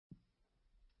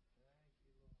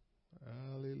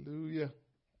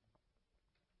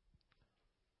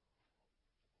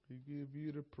give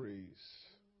you the praise.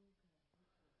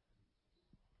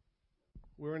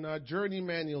 We're in our journey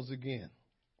manuals again.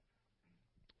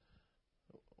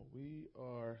 We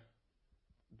are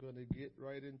going to get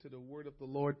right into the word of the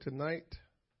Lord tonight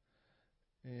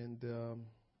and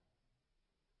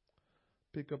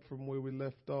pick up from where we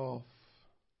left off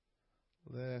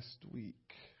last week.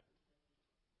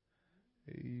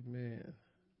 Amen.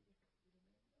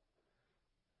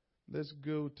 Let's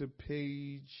go to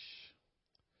page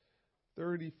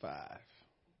 35.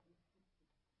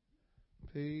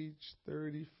 Page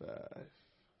 35.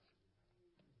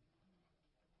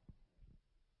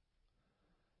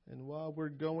 And while we're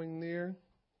going there,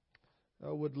 I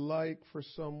would like for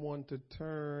someone to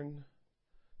turn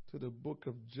to the book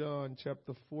of John,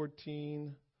 chapter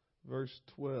 14, verse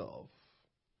 12.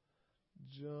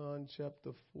 John,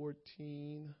 chapter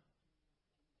 14,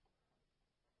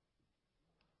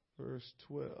 verse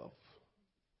 12.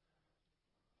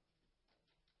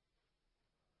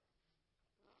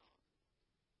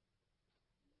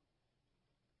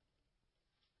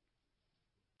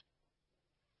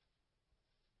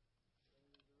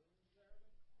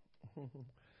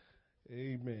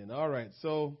 Amen. All right.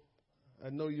 So I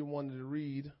know you wanted to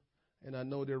read, and I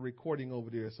know they're recording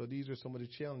over there. So these are some of the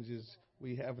challenges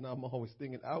we have, and I'm always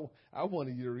thinking I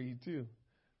wanted you to read too.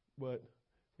 But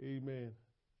amen.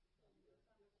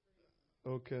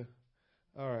 Okay.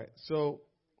 All right. So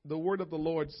the word of the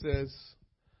Lord says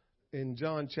in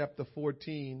John chapter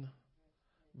 14,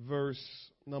 verse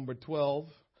number 12.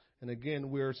 And again,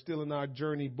 we're still in our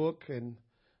journey book, and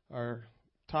our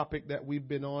topic that we've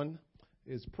been on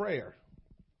is prayer.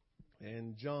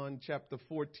 And John chapter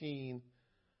 14,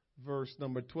 verse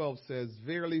number 12 says,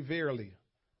 Verily, verily,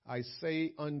 I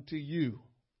say unto you,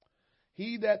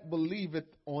 he that believeth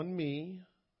on me,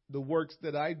 the works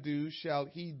that I do shall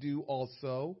he do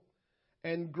also,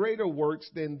 and greater works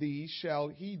than these shall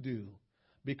he do,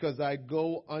 because I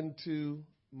go unto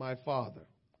my Father.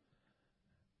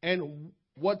 And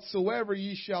whatsoever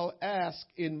ye shall ask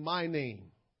in my name,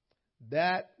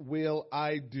 that will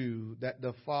I do, that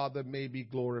the Father may be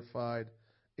glorified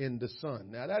in the Son.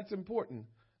 Now that's important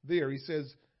there. He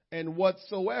says, and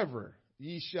whatsoever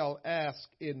ye shall ask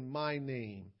in my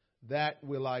name, that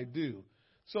will I do.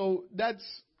 So that's,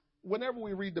 whenever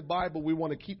we read the Bible, we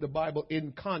want to keep the Bible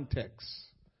in context.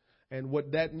 And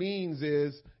what that means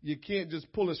is you can't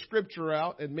just pull a scripture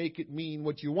out and make it mean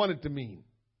what you want it to mean.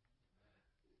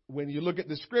 When you look at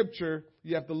the scripture,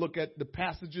 you have to look at the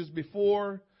passages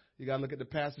before, you got to look at the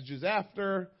passages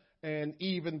after, and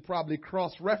even probably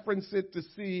cross-reference it to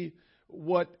see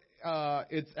what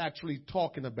it's actually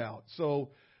talking about. So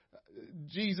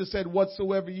Jesus said,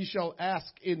 whatsoever ye shall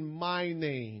ask in my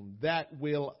name, that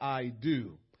will I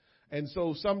do. And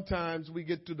so sometimes we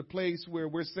get to the place where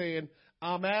we're saying,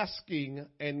 I'm asking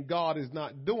and God is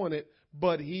not doing it,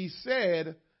 but he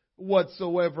said,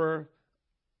 whatsoever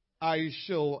I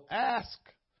shall ask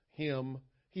him,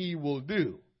 he will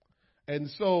do. And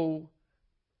so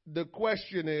the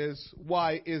question is,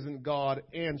 why isn't God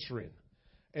answering?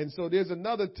 And so there's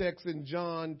another text in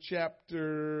John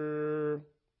chapter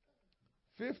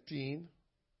 15.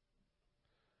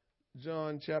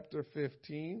 John chapter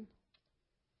 15.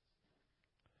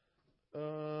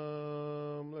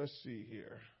 Let's see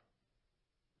here.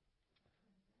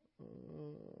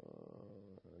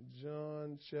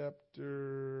 John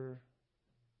chapter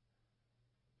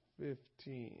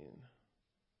 15.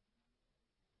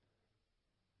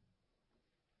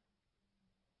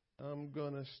 I'm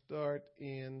going to start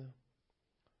in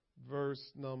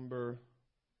verse number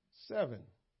 7.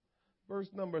 Verse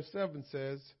number 7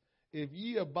 says, If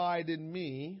ye abide in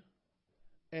me,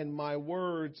 and my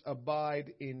words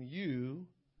abide in you,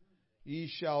 ye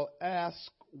shall ask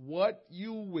what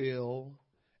you will,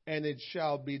 and it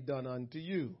shall be done unto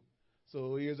you.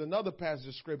 So here's another passage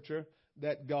of scripture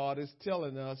that God is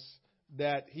telling us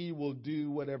that he will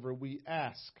do whatever we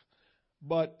ask.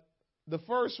 But the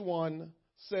first one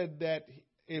said that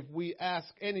if we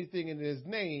ask anything in his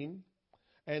name,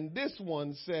 and this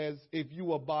one says, if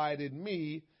you abide in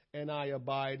me and I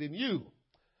abide in you.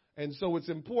 And so it's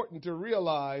important to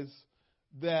realize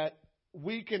that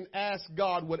we can ask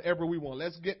God whatever we want.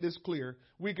 Let's get this clear.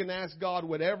 We can ask God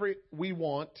whatever we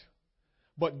want,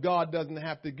 but God doesn't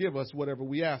have to give us whatever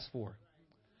we ask for.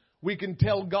 We can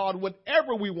tell God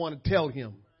whatever we want to tell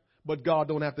him, but God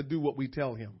don't have to do what we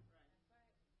tell him.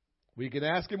 We can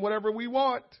ask him whatever we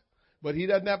want, but he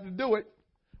doesn't have to do it.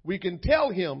 We can tell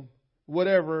him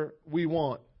whatever we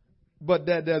want, but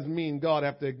that doesn't mean God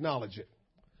have to acknowledge it.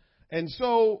 And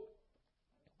so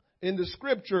in the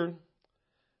scripture,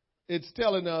 it's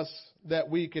telling us that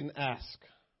we can ask.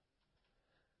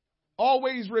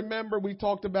 always remember, we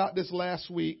talked about this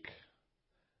last week,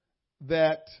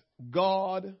 that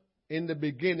God in the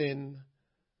beginning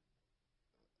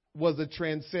was a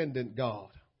transcendent God.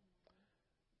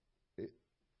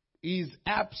 He's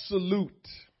absolute.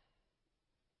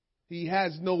 He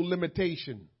has no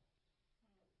limitation.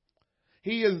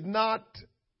 He is not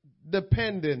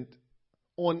dependent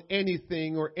on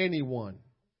anything or anyone.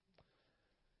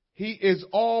 He is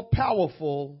all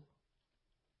powerful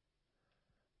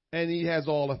and he has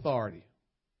all authority.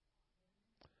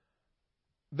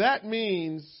 That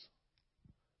means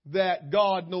that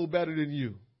God knows better than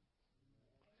you.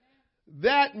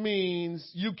 That means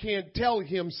you can't tell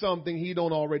him something he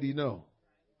don't already know.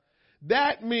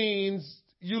 That means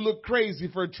you look crazy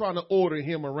for trying to order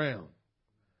him around.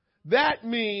 That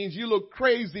means you look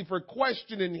crazy for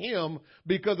questioning him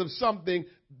because of something.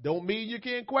 Don't mean you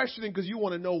can't question him because you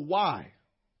want to know why.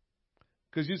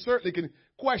 Because you certainly can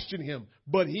question him,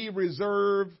 but he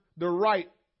reserved the right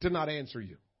to not answer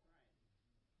you.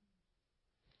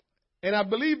 And I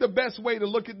believe the best way to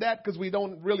look at that, because we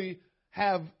don't really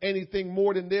have anything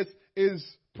more than this, is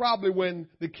probably when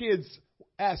the kids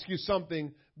ask you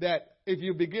something that if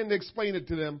you begin to explain it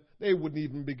to them, they wouldn't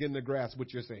even begin to grasp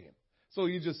what you're saying. So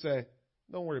you just say,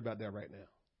 don't worry about that right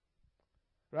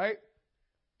now. Right?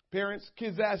 Parents,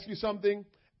 kids ask you something,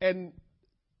 and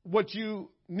what you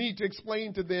need to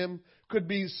explain to them could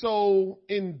be so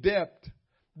in-depth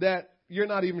that you're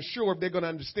not even sure if they're going to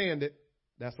understand it.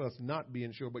 That's us not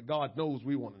being sure, but God knows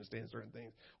we won't understand certain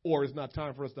things, or it's not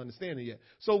time for us to understand it yet.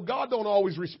 So God don't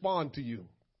always respond to you.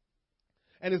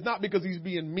 And it's not because he's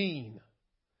being mean.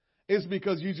 It's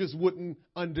because you just wouldn't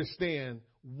understand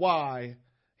why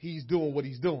he's doing what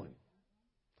he's doing.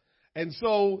 And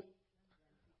so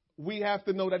we have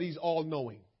to know that he's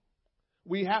all-knowing.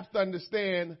 We have to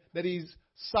understand that he's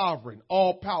sovereign,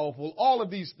 all-powerful, all of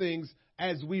these things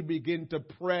as we begin to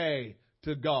pray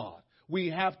to God. We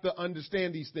have to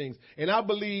understand these things. And I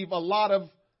believe a lot of,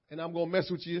 and I'm going to mess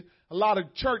with you, a lot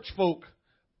of church folk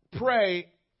pray,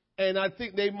 and I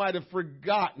think they might have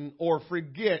forgotten or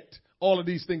forget all of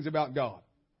these things about God.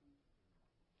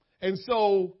 And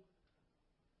so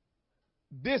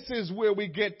this is where we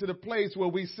get to the place where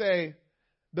we say,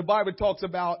 the Bible talks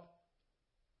about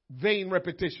vain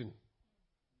repetition.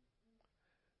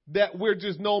 That we're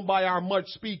just known by our much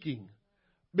speaking.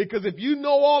 Because if you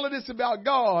know all of this about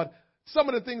God, some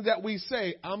of the things that we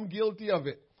say, I'm guilty of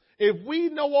it. If we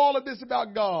know all of this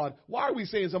about God, why are we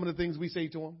saying some of the things we say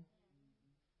to him?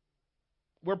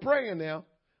 We're praying now.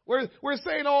 We're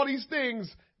saying all these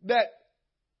things that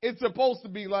it's supposed to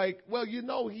be like, well, you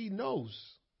know, he knows.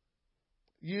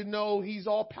 You know, he's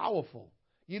all powerful.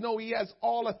 You know, he has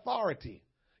all authority.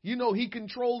 You know, he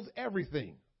controls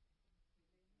everything.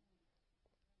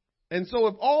 And so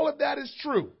if all of that is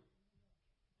true,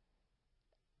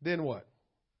 then what?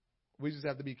 We just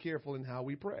have to be careful in how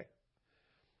we pray.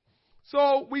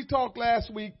 So we talked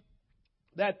last week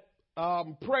that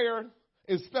prayer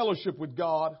is fellowship with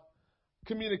God,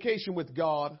 communication with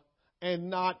God, and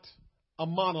not a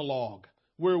monologue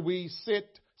where we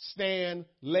sit, stand,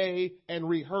 lay, and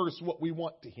rehearse what we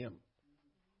want to him.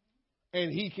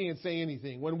 And he can't say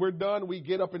anything. When we're done, we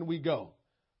get up and we go.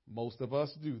 Most of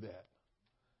us do that.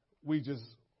 We just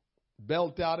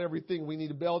belt out everything we need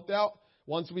to belt out.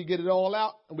 Once we get it all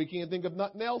out and we can't think of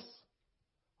nothing else,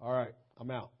 all right,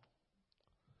 I'm out.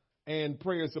 And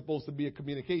prayer is supposed to be a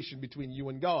communication between you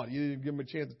and God. You didn't give him a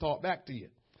chance to talk back to you.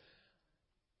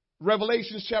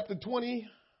 Revelations chapter 3,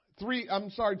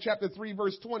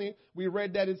 verse 20, we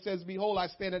read that it says, behold, I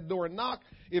stand at the door and knock.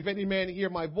 If any man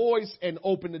hear my voice and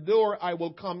open the door, I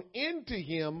will come into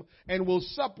him and will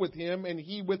sup with him and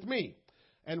he with me.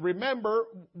 And remember,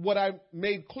 what I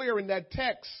made clear in that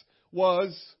text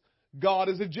was God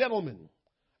is a gentleman.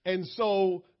 And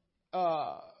so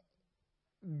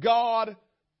God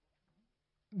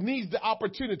needs the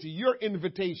opportunity, your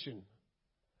invitation,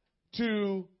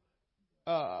 to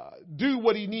do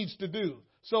what he needs to do.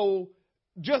 So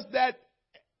just that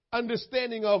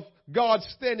understanding of God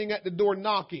standing at the door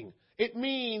knocking, it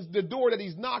means the door that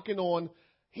he's knocking on,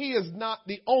 he is not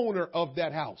the owner of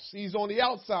that house. He's on the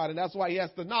outside, and that's why he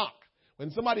has to knock.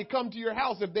 When somebody comes to your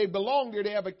house, if they belong there,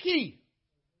 they have a key.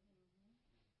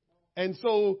 And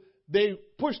so they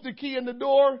push the key in the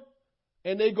door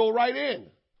and they go right in.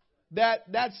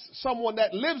 That's someone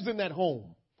that lives in that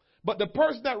home. But the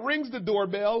person that rings the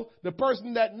doorbell, the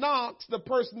person that knocks, the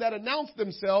person that announced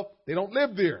themselves, they don't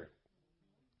live there.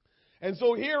 And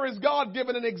so here is God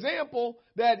giving an example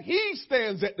that he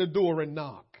stands at the door and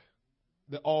knock.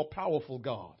 The all-powerful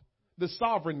God, the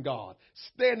sovereign God,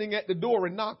 standing at the door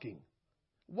and knocking.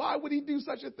 Why would he do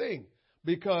such a thing?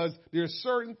 because there's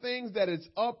certain things that it's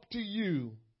up to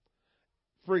you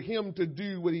for him to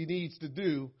do what he needs to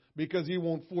do, because he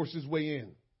won't force his way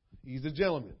in. He's a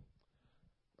gentleman.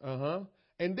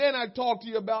 And then I talked to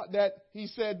you about that. He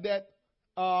said that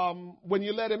when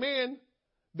you let him in,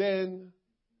 then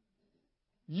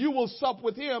you will sup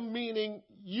with him, meaning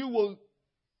you will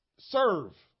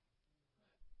serve.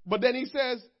 But then he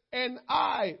says, and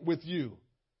I with you.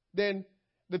 Then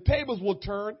the tables will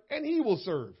turn and he will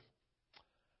serve.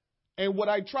 And what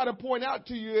I try to point out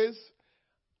to you is,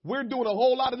 we're doing a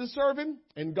whole lot of the serving,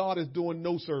 and God is doing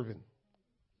no serving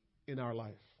in our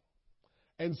life.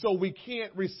 And so we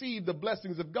can't receive the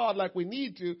blessings of God like we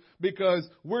need to, because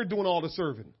we're doing all the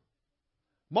serving.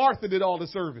 Martha did all the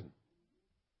serving.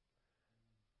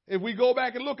 If we go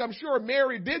back and look, I'm sure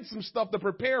Mary did some stuff to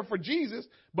prepare for Jesus,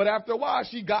 but after a while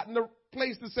she got in the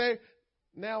place to say,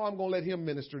 now I'm going to let him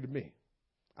minister to me.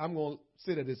 I'm going to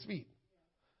sit at his feet.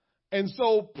 And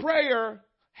so prayer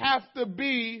has to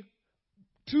be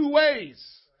two ways.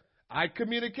 I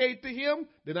communicate to him,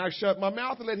 then I shut my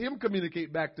mouth and let him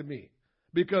communicate back to me,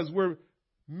 because we're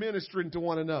ministering to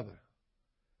one another,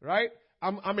 right?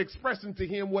 I'm expressing to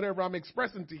him whatever I'm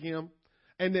expressing to him,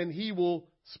 and then he will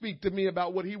speak to me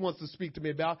about what he wants to speak to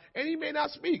me about. And he may not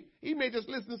speak. He may just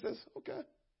listen and says, okay.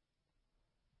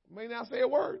 May not say a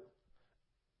word.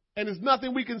 And there's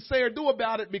nothing we can say or do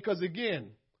about it, because, again,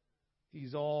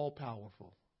 he's all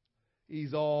powerful.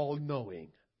 He's all knowing.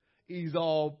 He's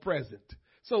all present.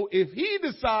 So if he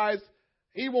decides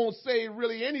he won't say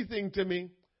really anything to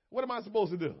me, what am I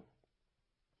supposed to do?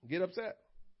 Get upset?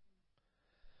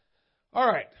 All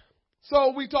right.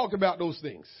 So we talked about those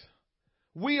things.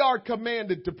 We are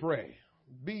commanded to pray.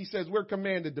 B says we're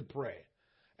commanded to pray.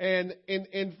 And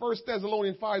in 1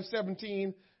 Thessalonians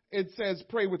 5:17, it says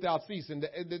pray without ceasing.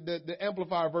 The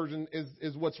Amplified version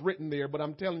is what's written there, but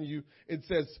I'm telling you, it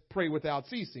says pray without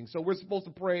ceasing. So we're supposed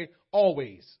to pray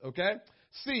always, okay?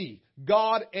 C,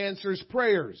 God answers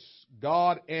prayers.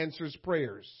 God answers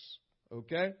prayers,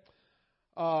 okay?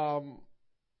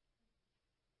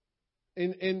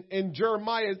 In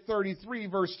Jeremiah 33,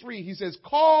 verse 3, he says,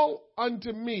 call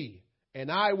unto me,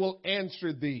 and I will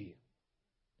answer thee.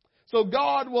 So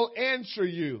God will answer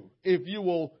you if you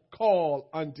will call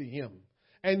unto him,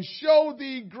 and show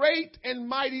thee great and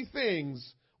mighty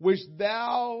things which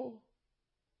thou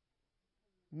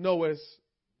knowest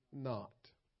not.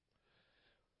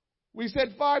 We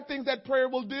said 5 things that prayer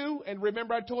will do. And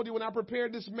remember, I told you when I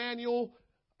prepared this manual,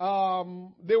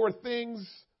 there were things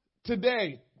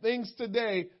today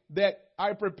that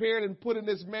I prepared and put in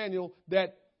this manual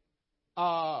that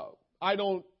I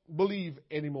don't believe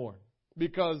anymore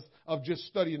because of just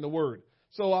studying the Word.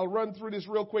 So I'll run through this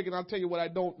real quick, and I'll tell you what I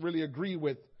don't really agree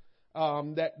with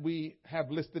that we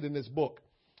have listed in this book.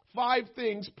 5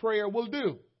 things prayer will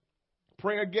do.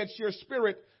 Prayer gets your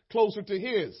spirit closer to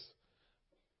His.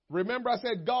 Remember, I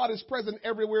said God is present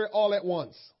everywhere all at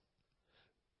once.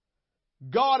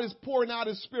 God is pouring out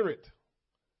His Spirit.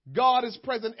 God is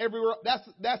present everywhere.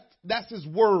 That's His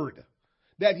word.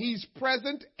 That He's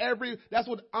present that's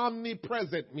what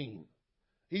omnipresent means.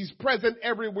 He's present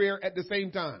everywhere at the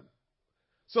same time.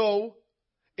 So,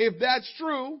 if that's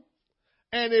true,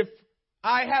 and if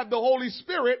I have the Holy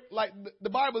Spirit, like the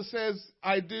Bible says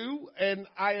I do, and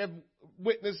I have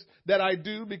witnessed that I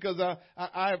do because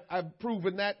I've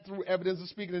proven that through evidence of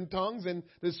speaking in tongues, and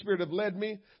the Spirit have led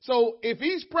me. So, if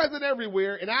He's present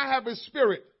everywhere and I have His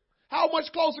Spirit, how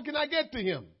much closer can I get to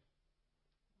Him?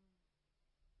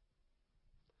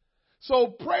 So,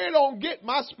 prayer don't get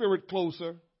my spirit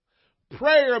closer.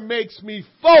 Prayer makes me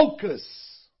focus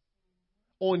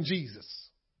on Jesus.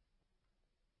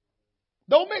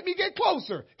 Don't make me get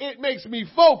closer. It makes me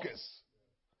focus.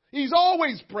 He's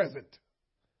always present.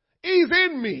 He's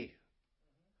in me.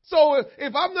 So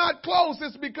if I'm not close,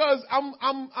 it's because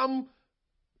I'm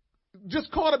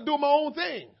just caught up doing my own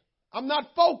thing. I'm not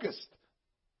focused.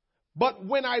 But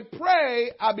when I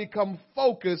pray, I become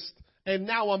focused, and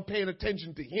now I'm paying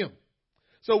attention to Him.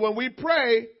 So when we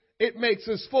pray, it makes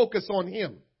us focus on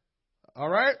Him. All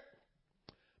right?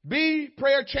 B,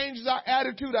 prayer changes our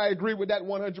attitude. I agree with that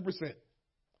 100%.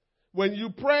 When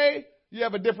you pray, you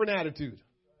have a different attitude.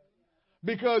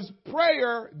 Because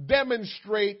prayer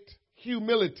demonstrates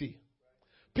humility.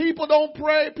 People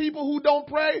who don't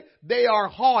pray, they are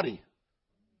haughty.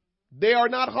 They are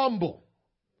not humble.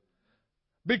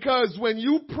 Because when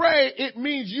you pray, it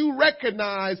means you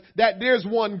recognize that there's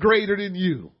one greater than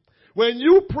you. When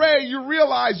you pray, you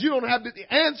realize you don't have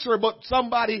the answer, but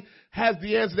somebody has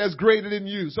the answer that's greater than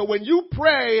you. So when you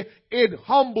pray, it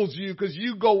humbles you because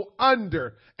you go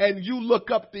under and you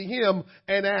look up to Him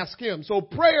and ask Him. So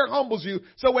prayer humbles you.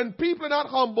 So when people are not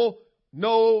humble,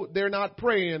 No, they're not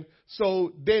praying.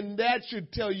 So then that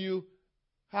should tell you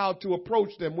how to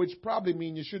approach them, which probably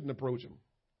means you shouldn't approach them.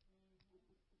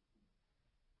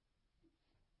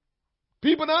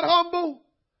 People not humble,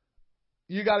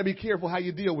 you got to be careful how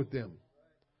you deal with them.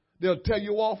 They'll tell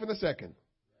you off in a second.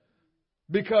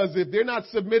 Because if they're not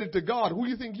submitted to God, who do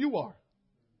you think you are?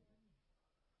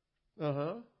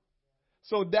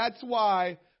 So that's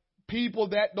why people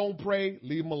that don't pray,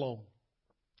 leave them alone.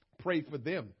 Pray for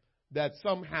them, that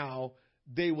somehow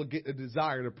they will get a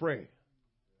desire to pray.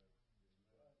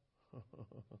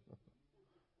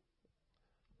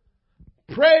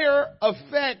 Prayer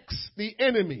affects the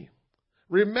enemy.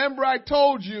 Remember, I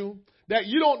told you that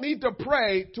you don't need to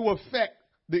pray to affect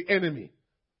the enemy.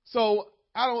 So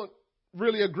I don't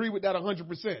really agree with that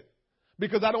 100%,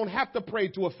 because I don't have to pray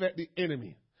to affect the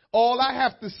enemy. All I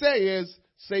have to say is,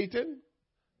 Satan,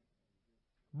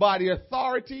 by the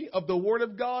authority of the word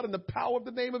of God and the power of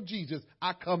the name of Jesus,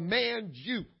 I command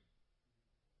you.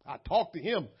 I talk to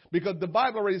him, because the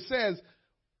Bible already says,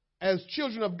 as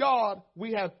children of God,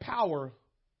 we have power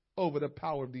over the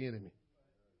power of the enemy.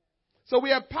 So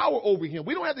we have power over him.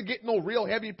 We don't have to get no real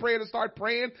heavy prayer to start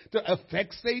praying to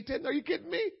affect Satan. Are you kidding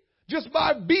me? Just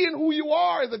by being who you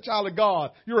are as a child of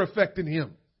God, you're affecting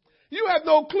him. You have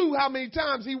no clue how many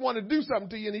times he wanted to do something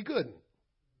to you and he couldn't.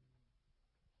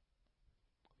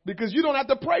 Because you don't have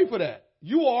to pray for that.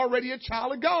 You are already a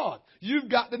child of God. You've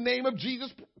got the name of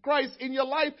Jesus Christ in your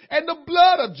life and the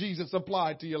blood of Jesus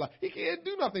applied to your life. He can't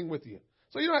do nothing with you.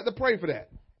 So you don't have to pray for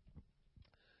that.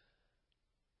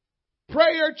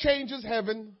 Prayer changes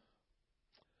heaven.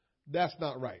 That's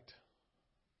not right.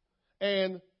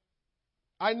 And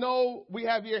I know we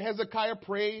have here Hezekiah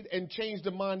prayed and changed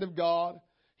the mind of God.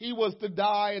 He was to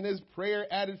die, and his prayer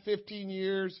added 15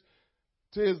 years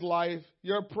to his life.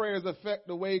 Your prayers affect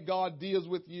the way God deals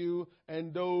with you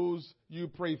and those you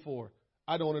pray for.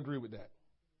 I don't agree with that.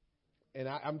 And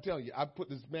I'm telling you, I put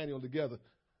this manual together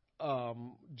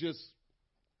just,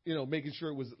 making sure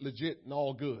it was legit and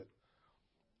all good.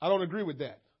 I don't agree with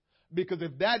that. Because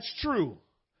if that's true,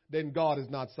 then God is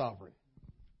not sovereign.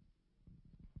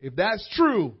 If that's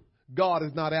true, God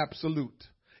is not absolute.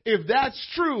 If that's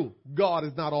true, God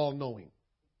is not all-knowing.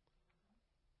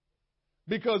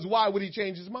 Because why would he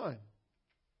change his mind?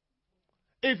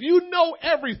 If you know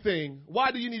everything,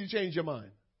 why do you need to change your mind?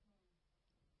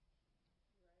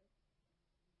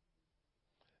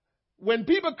 When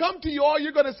people come to you, all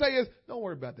you're going to say is, don't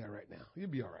worry about that right now. You'll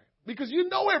be all right. Because you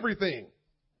know everything.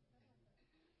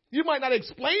 You might not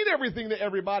explain everything to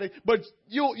everybody, but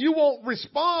you won't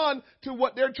respond to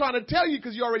what they're trying to tell you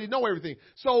because you already know everything.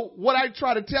 So what I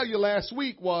tried to tell you last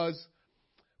week was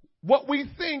what we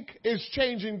think is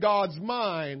changing God's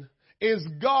mind is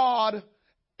God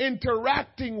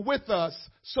interacting with us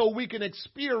so we can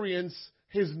experience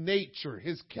his nature,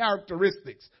 his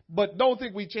characteristics. But don't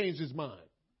think we change his mind.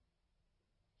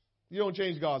 You don't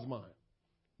change God's mind.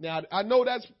 Now, I know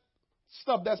that's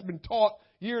stuff that's been taught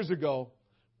years ago.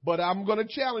 But I'm going to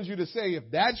challenge you to say, if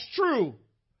that's true,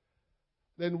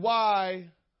 then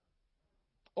why,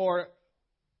 or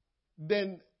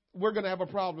then we're going to have a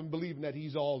problem believing that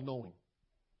he's all-knowing.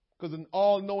 Because an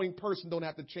all-knowing person don't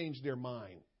have to change their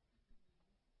mind.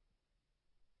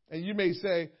 And you may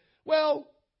say, well,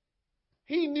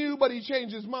 he knew, but he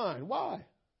changed his mind. Why?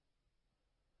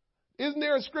 Isn't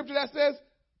there a scripture that says,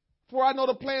 for I know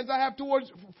the plans I have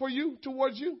towards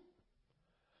you?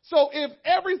 So if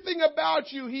everything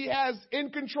about you he has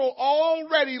in control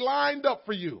already lined up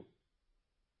for you,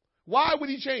 why would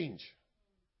he change?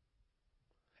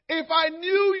 If I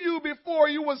knew you before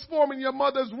you was forming your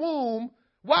mother's womb,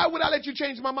 why would I let you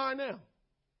change my mind now?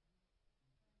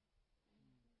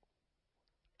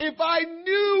 If I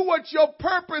knew what your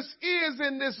purpose is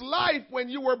in this life when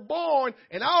you were born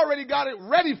and I already got it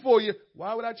ready for you,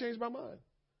 why would I change my mind?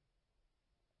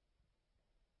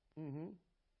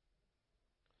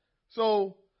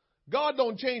 So God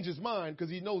don't change his mind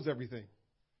because he knows everything.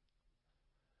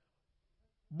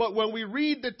 But when we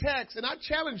read the text, and I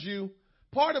challenge you,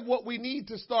 part of what we need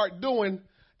to start doing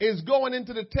is going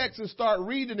into the text and start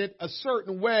reading it a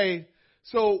certain way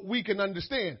so we can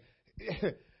understand.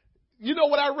 You know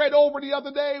what I read over the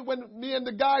other day when me and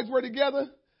the guys were together?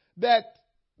 That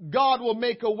God will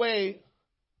make a way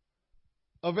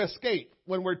of escape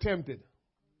when we're tempted.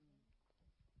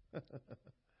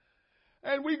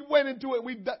 And we went into it,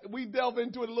 we delved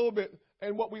into it a little bit,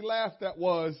 and what we laughed at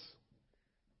was,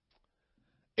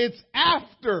 it's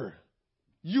after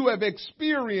you have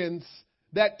experienced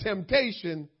that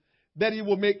temptation that he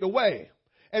will make the way.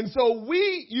 And so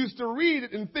we used to read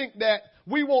it and think that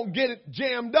we won't get it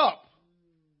jammed up,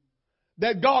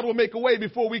 that God will make a way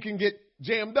before we can get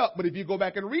jammed up. But if you go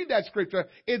back and read that scripture,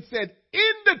 it said,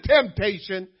 in the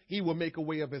temptation, he will make a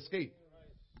way of escape.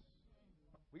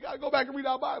 We got to go back and read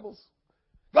our Bibles.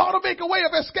 God will make a way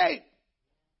of escape.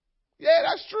 Yeah,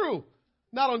 that's true.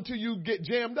 Not until you get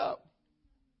jammed up.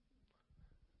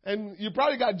 And you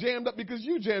probably got jammed up because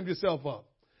you jammed yourself up.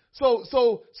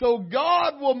 So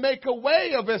God will make a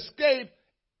way of escape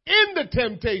in the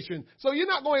temptation. So you're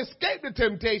not going to escape the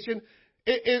temptation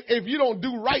if you don't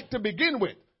do right to begin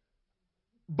with.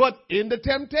 But in the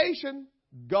temptation,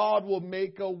 God will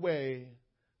make a way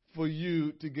for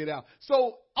you to get out.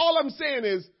 So all I'm saying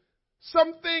is,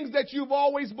 some things that you've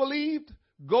always believed,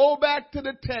 go back to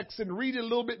the text and read it a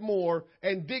little bit more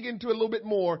and dig into it a little bit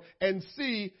more and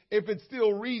see if it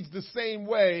still reads the same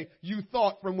way you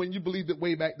thought from when you believed it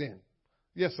way back then.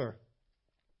 Yes, sir.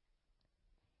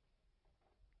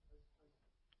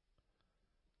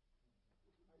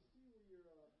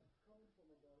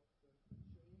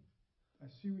 I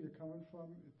see where you're coming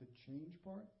from at the change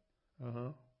part. Uh-huh.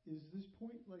 Is this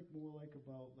point like more like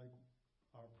about like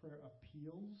our prayer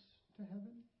appeals to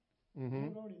heaven?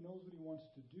 Mm-hmm. God already knows what he wants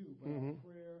to do, but our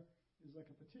prayer is like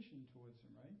a petition towards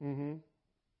him, right? Mm-hmm.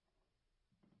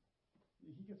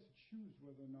 He gets to choose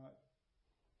whether or not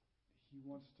he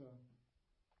wants to.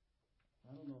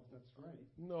 I don't know if that's right.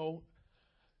 No.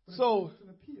 But So it's an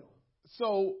appeal.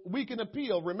 So we can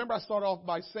appeal. Remember, I started off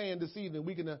by saying this evening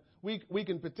we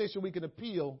can petition, we can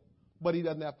appeal, but he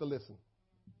doesn't have to listen.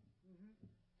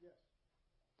 Yes.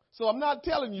 So I'm not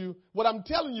telling you. What I'm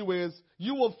telling you is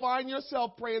you will find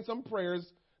yourself praying some prayers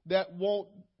that won't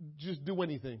just do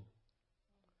anything,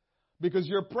 because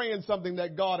you're praying something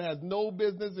that God has no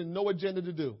business and no agenda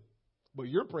to do, but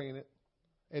you're praying it,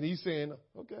 and He's saying,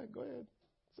 "Okay, go ahead.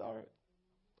 It's all right.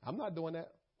 I'm not doing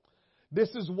that."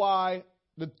 This is why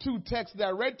the two texts that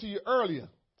I read to you earlier,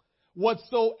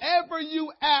 whatsoever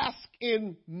you ask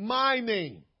in my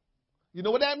name. You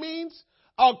know what that means?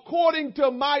 According to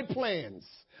my plans,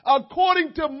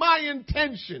 according to my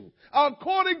intention,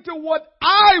 according to what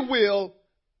I will,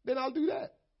 then I'll do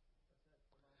that.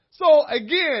 So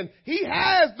again, he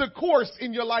has the course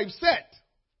in your life set.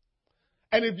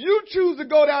 And if you choose to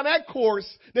go down that course,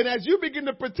 then as you begin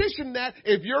to petition that,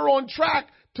 if you're on track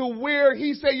to where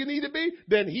he say you need to be,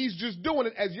 then he's just doing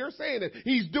it as you're saying it.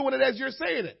 He's doing it as you're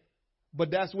saying it. But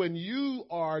that's when you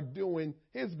are doing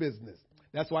his business.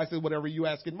 That's why I said, whatever you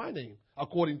ask in my name,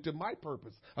 according to my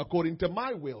purpose, according to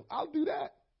my will, I'll do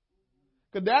that.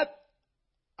 Because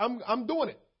I'm doing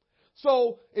it.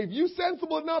 So if you're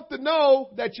sensible enough to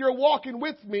know that you're walking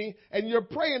with me and you're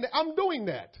praying, I'm doing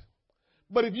that.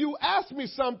 But if you ask me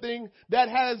something that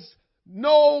has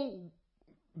no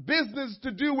business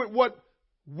to do with what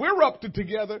we're up to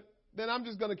together, then I'm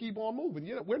just going to keep on moving.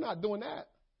 We're not doing that.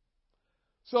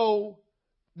 So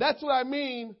that's what I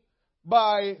mean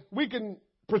by we can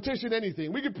petition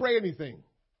anything. We can pray anything.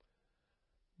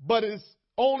 But it's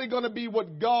only going to be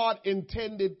what God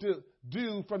intended to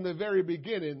do from the very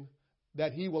beginning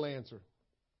that he will answer.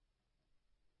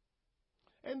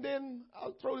 And then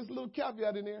I'll throw this little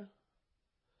caveat in there.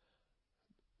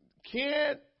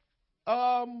 Can't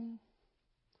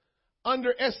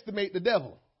underestimate the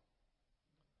devil.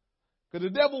 Because the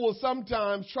devil will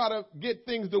sometimes try to get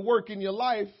things to work in your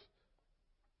life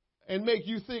and make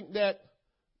you think that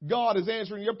God is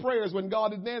answering your prayers when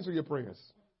God didn't answer your prayers.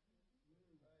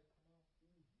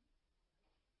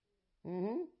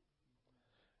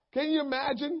 Can you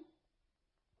imagine?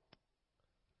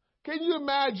 Can you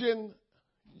imagine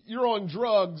you're on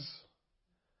drugs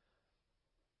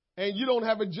and you don't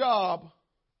have a job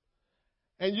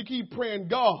and you keep praying,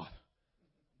 God,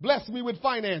 bless me with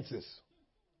finances.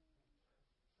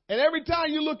 And every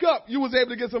time you look up, you was able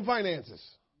to get some finances.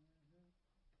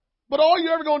 But all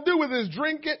you're ever going to do with it is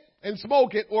drink it and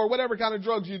smoke it or whatever kind of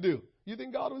drugs you do. You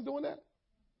think God was doing that?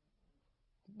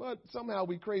 But somehow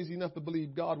we crazy enough to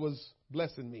believe God was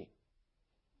blessing me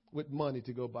with money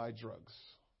to go buy drugs.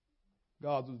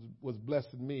 God was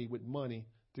blessing me with money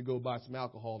to go buy some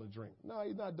alcohol to drink. No,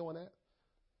 he's not doing that.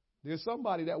 There's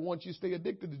somebody that wants you to stay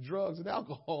addicted to drugs and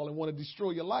alcohol and want to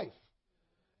destroy your life.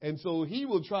 And so he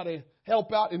will try to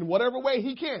help out in whatever way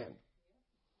he can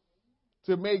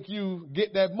to make you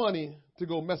get that money to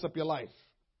go mess up your life.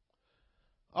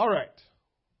 All right.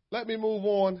 Let me move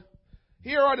on.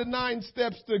 Here are the 9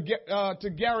 steps to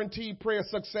guarantee prayer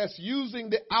success using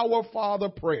the Our Father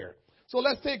prayer. So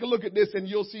let's take a look at this and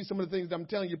you'll see some of the things that I'm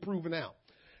telling you proven out.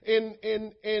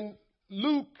 In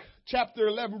Luke chapter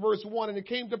 11 verse 1, and it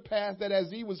came to pass that as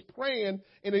he was praying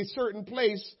in a certain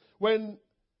place, when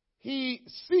he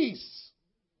ceased,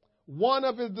 one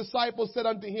of his disciples said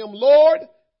unto him, Lord,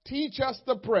 teach us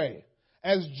to pray,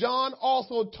 as John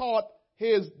also taught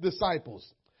his disciples.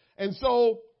 And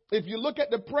so if you look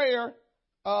at the prayer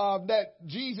that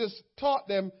Jesus taught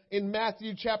them in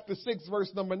Matthew chapter 6,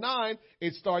 verse number 9,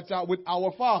 it starts out with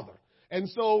our Father. And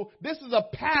so this is a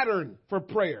pattern for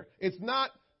prayer. It's not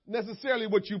necessarily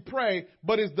what you pray,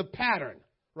 but it's the pattern,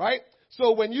 right?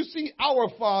 So when you see our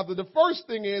Father, the first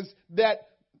thing is that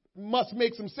must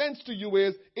make some sense to you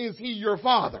is he your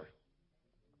Father?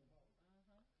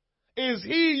 Is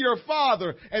he your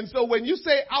Father? And so when you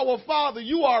say our Father,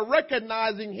 you are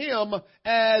recognizing him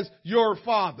as your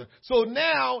Father. So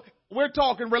now we're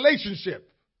talking relationship.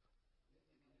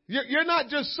 You're not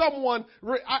just someone.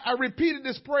 I repeated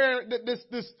this prayer,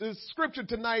 this scripture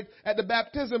tonight at the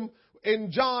baptism in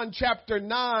John chapter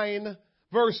 9,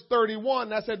 verse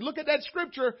 31. I said, look at that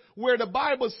scripture where the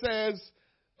Bible says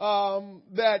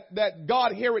that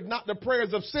God heareth not the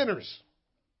prayers of sinners.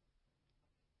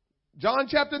 John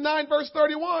chapter 9, verse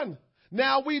 31.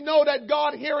 Now we know that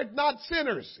God heareth not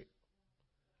sinners.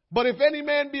 But if any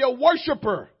man be a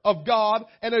worshiper of God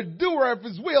and a doer of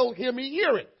his will, him he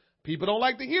heareth. People don't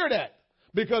like to hear that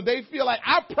because they feel like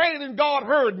I prayed and God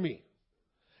heard me.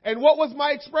 And what was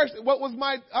my expression? What was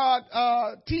my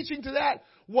teaching to that?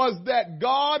 Was that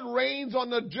God reigns on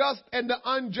the just and the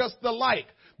unjust alike.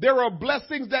 There are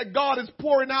blessings that God is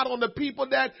pouring out on the people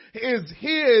that is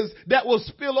his that will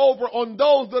spill over on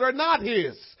those that are not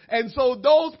his. And so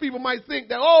those people might think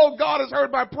that, oh, God has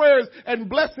heard my prayers and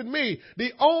blessed me.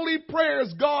 The only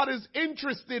prayers God is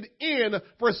interested in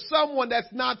for someone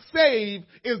that's not saved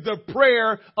is the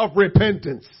prayer of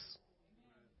repentance.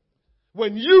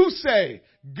 When you say,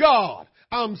 God,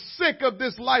 I'm sick of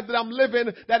this life that I'm living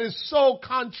that is so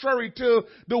contrary to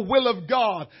the will of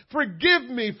God. Forgive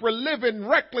me for living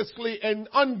recklessly and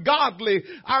ungodly.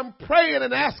 I'm praying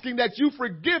and asking that you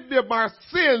forgive me of my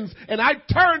sins. And I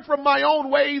turn from my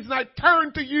own ways and I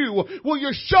turn to you. Will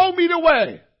you show me the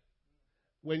way?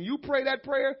 When you pray that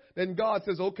prayer, then God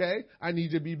says, okay, I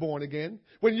need you to be born again.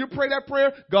 When you pray that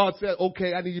prayer, God says,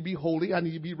 okay, I need you to be holy. I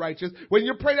need you to be righteous. When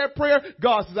you pray that prayer,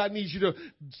 God says, I need you to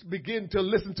begin to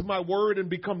listen to my word and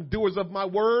become doers of my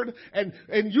word. And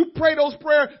you pray those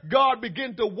prayers, God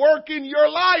begin to work in your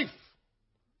life.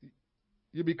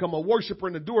 You become a worshiper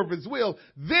and a doer of his will.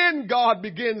 Then God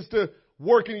begins to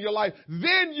work in your life.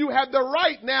 Then you have the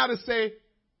right now to say,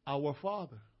 our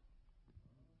Father.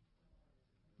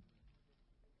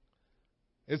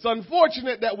 It's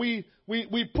unfortunate that we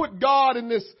put God in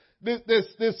this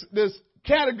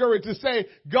category to say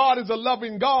God is a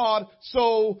loving God.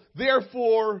 So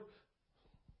therefore,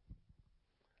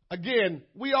 again,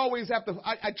 we always have to,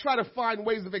 I try to find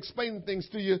ways of explaining things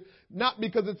to you, not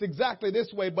because it's exactly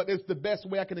this way, but it's the best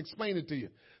way I can explain it to you.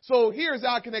 So here's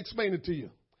how I can explain it to you.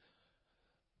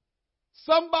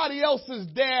 Somebody else's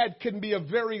dad can be a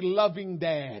very loving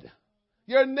dad.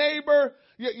 Your neighbor,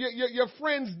 your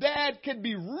friend's dad can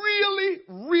be really,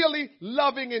 really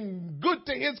loving and good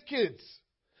to his kids,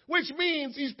 which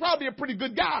means he's probably a pretty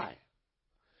good guy.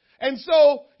 And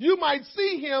so you might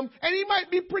see him and he might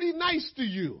be pretty nice to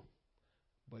you,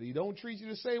 but he don't treat you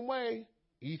the same way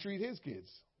he treat his kids.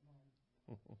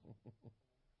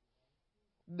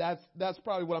 That's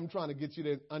probably what I'm trying to get you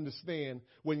to understand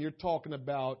when you're talking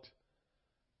about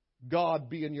God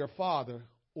being your father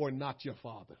or not your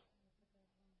father.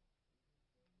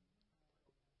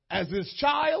 As his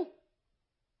child,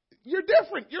 you're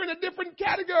different. You're in a different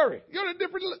category. You're in a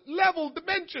different level,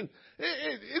 dimension.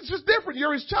 It's just different.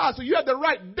 You're his child, so you have the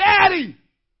right daddy.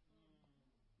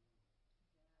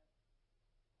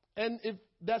 And if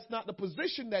that's not the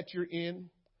position that you're in,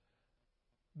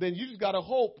 then you just got to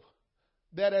hope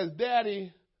that as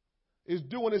daddy is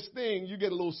doing his thing, you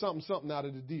get a little something out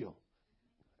of the deal.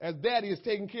 As daddy is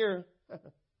taking care,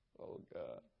 oh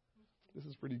God, this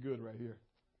is pretty good right here.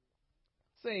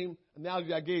 Same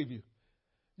analogy I gave you.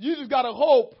 You just got to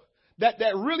hope that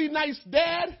really nice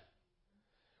dad,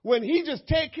 when he just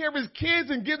take care of his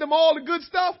kids and give them all the good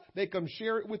stuff, they come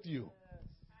share it with you.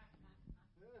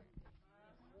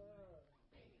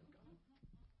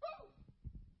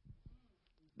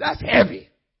 That's heavy.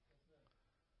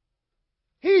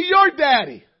 He your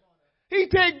daddy. He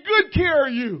take good care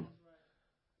of you.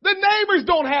 The neighbors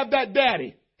don't have that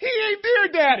daddy. He ain't their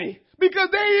daddy. Because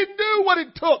they didn't do what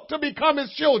it took to become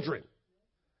his children.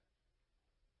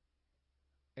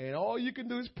 And all you can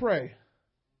do is pray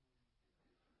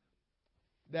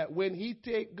that when he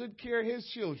take good care of his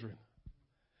children,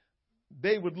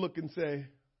 they would look and say,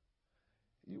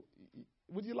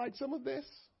 would you like some of this?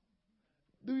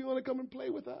 Do you want to come and play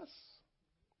with us?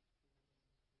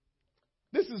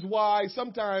 This is why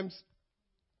sometimes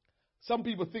some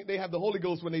people think they have the Holy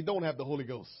Ghost when they don't have the Holy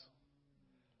Ghost.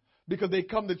 Because they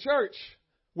come to church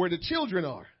where the children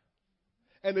are.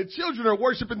 and the children are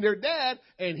worshiping their dad,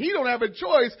 and he don't have a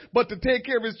choice but to take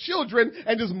care of his children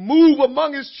and just move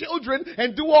among his children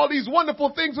and do all these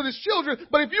wonderful things with his children.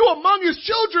 But if you're among his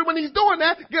children when he's doing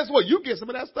that, guess what? You get some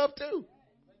of that stuff too.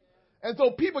 And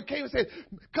so people came and said,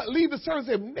 leave the service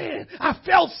and said, man, I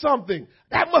felt something.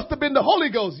 That must have been the Holy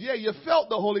Ghost. Yeah, you felt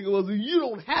the Holy Ghost, and you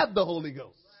don't have the Holy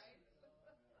Ghost.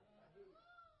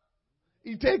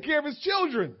 He take care of his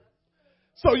children.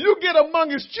 So you get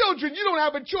among his children, you don't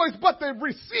have a choice but to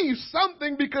receive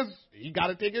something because he got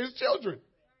to take care of his children.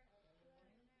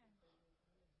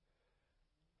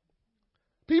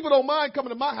 People don't mind coming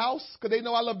to my house because they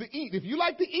know I love to eat. If you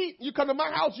like to eat, you come to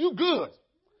my house, you good.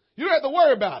 You don't have to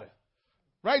worry about it.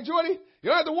 Right, Jordy? You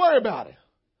don't have to worry about it.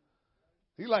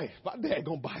 He's like, my dad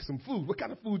going to buy some food. What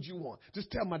kind of food you want?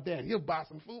 Just tell my dad. He'll buy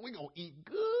some food. We're going to eat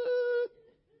good.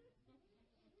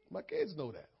 My kids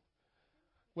know that.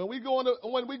 When we go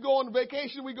on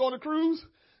vacation, we go on a cruise,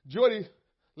 Jordy,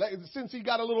 since he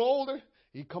got a little older,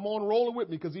 he come on rolling with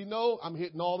me because he know I'm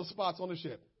hitting all the spots on the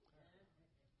ship.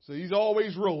 So he's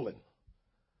always rolling.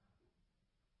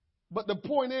 But the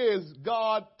point is,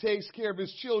 God takes care of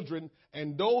his children,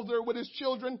 and those that are with his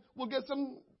children will get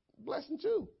some blessing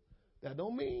too. That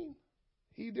don't mean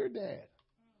he their dad.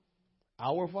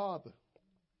 Our Father.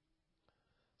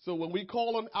 So when we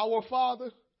call on our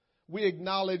Father, we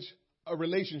acknowledge a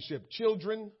relationship,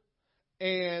 children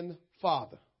and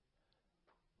Father.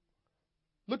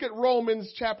 Look at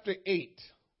Romans chapter 8.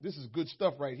 This is good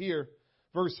stuff right here.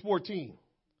 Verse 14.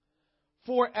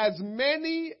 For as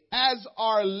many as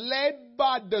are led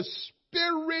by the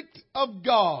Spirit of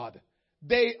God,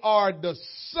 they are the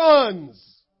sons.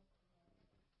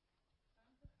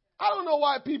 I don't know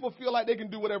why people feel like they can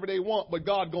do whatever they want, but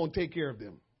God going to take care of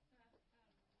them.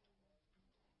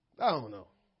 I don't know.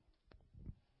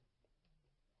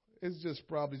 It's just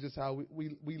probably just how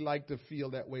we like to feel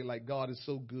that way, like God is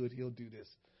so good, he'll do this.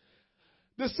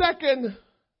 The second,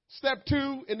 step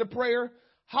 2 in the prayer,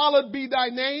 hallowed be thy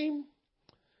name.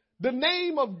 The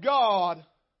name of God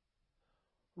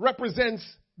represents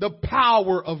the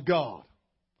power of God.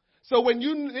 So when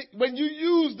you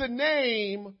use the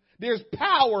name, there's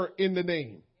power in the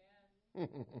name.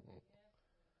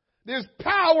 There's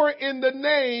power in the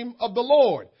name of the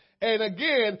Lord. And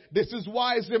again, this is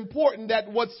why it's important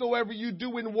that whatsoever you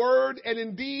do in word and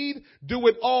in deed, do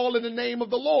it all in the name of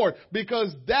the Lord.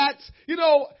 Because that's,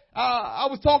 I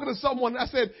was talking to someone, I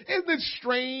said, isn't it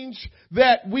strange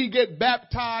that we get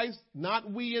baptized,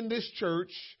 not we in this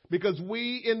church, because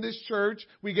we in this church,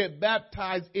 we get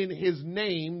baptized in his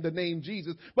name, the name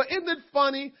Jesus. But isn't it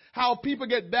funny how people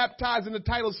get baptized in the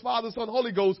titles Father, Son,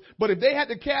 Holy Ghost, but if they had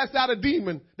to cast out a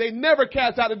demon, they never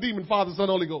cast out a demon, Father, Son,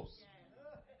 Holy Ghost.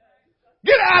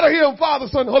 Get out of here, Father,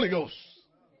 Son, Holy Ghost.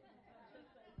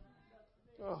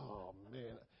 Oh,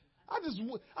 man.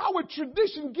 Our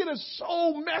tradition get us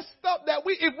so messed up that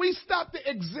if we stop to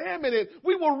examine it,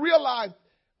 we will realize,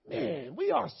 man,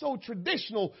 we are so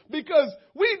traditional because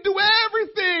we do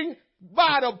everything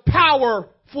by the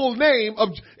powerful name in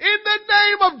the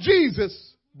name of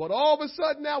Jesus. But all of a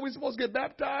sudden now we're supposed to get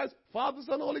baptized, Father,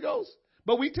 Son, Holy Ghost.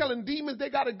 But we telling demons they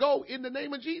got to go in the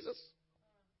name of Jesus.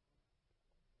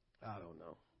 I don't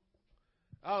know.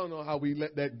 I don't know how we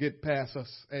let that get past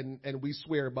us and we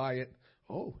swear by it.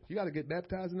 Oh, you got to get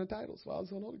baptized in the titles, Father,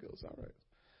 Son, Holy Ghost. All right.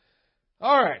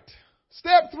 All right.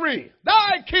 Step 3.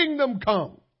 Thy kingdom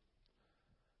come.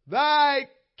 Thy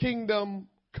kingdom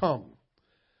come.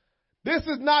 This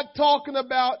is not talking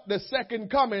about the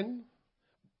second coming,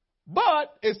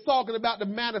 but it's talking about the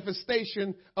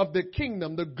manifestation of the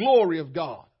kingdom, the glory of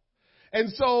God. And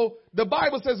so the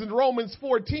Bible says in Romans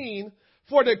 14,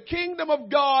 for the kingdom of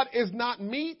God is not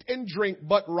meat and drink,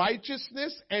 but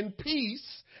righteousness and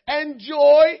peace and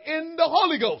joy in the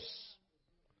Holy Ghost.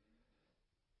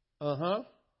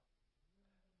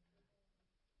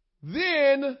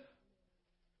 Then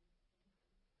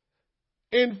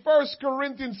in 1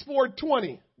 Corinthians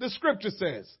 4:20, the scripture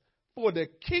says, for the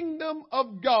kingdom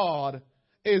of God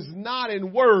is not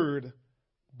in word,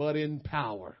 but in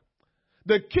power.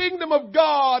 The kingdom of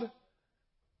God,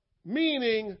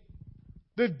 meaning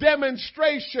the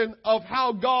demonstration of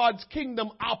how God's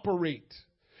kingdom operates.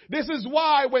 This is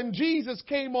why when Jesus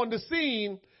came on the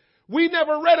scene, we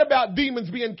never read about demons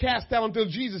being cast out until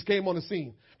Jesus came on the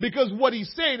scene. Because what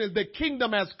he's saying is the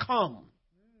kingdom has come.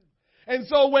 And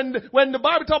so when the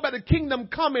Bible talks about the kingdom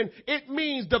coming, it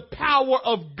means the power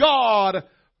of God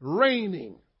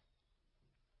reigning.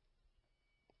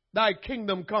 Thy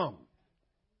kingdom come.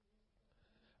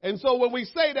 And so when we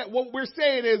say that, what we're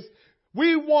saying is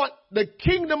we want the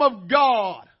kingdom of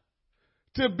God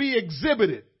to be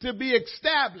exhibited, to be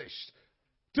established,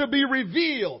 to be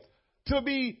revealed. to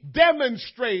be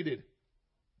demonstrated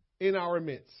in our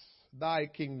midst. Thy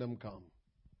kingdom come.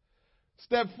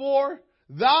 Step 4,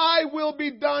 thy will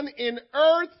be done in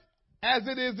earth as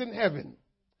it is in heaven.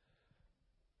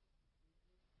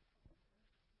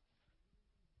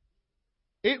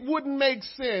 It wouldn't make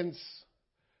sense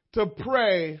to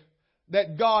pray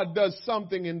that God does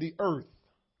something in the earth,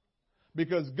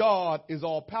 because God is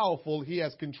all powerful. He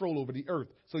has control over the earth.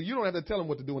 So you don't have to tell him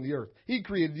what to do in the earth. He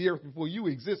created the earth before you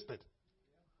existed.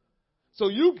 So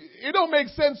it don't make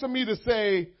sense for me to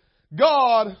say,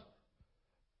 God,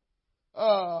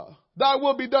 thy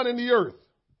will be done in the earth.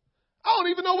 I don't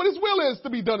even know what his will is to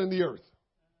be done in the earth.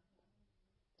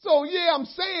 So yeah, I'm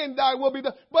saying thy will be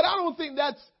done, but I don't think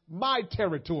that's my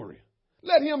territory.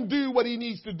 Let him do what he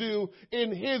needs to do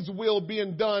in his will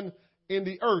being done in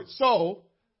the earth. So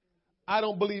I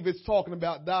don't believe it's talking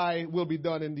about thy will be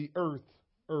done in the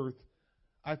earth.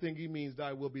 I think he means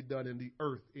thy will be done in the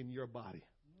earth, in your body.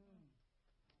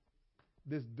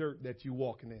 This dirt that you're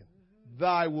walking in.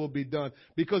 Thy will be done.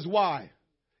 Because why?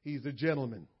 He's a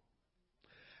gentleman.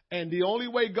 And the only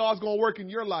way God's going to work in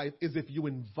your life is if you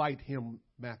invite him,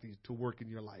 Matthew, to work in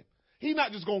your life. He's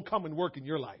not just going to come and work in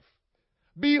your life.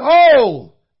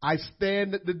 Behold, I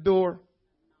stand at the door.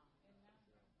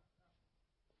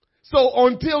 So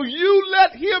until you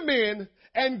let him in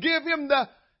and give him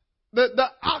the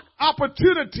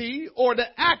opportunity or the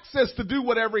access to do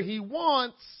whatever he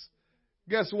wants,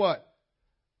 guess what?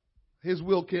 His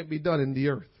will can't be done in the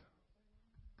earth.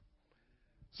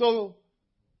 So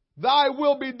thy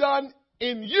will be done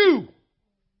in you.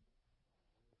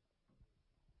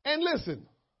 And listen,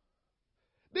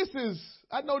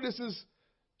 I know this is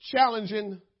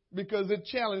challenging because it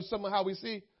challenged some of how we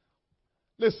see.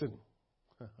 Listen,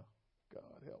 God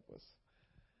help us.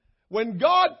 When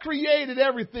God created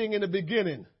everything in the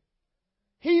beginning,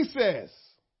 he says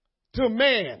to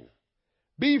man,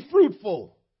 be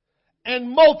fruitful and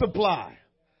multiply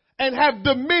and have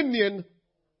dominion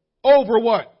over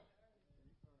what?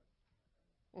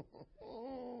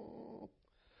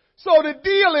 So the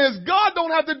deal is God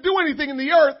don't have to do anything in the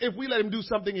earth if we let him do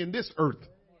something in this earth.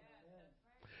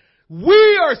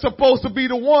 We are supposed to be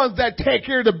the ones that take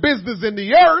care of the business in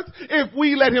the earth if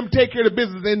we let him take care of the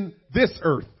business in this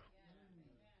earth.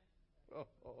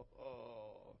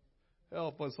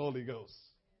 Help us, Holy Ghost.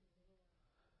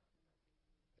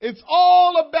 It's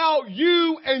all about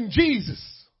you and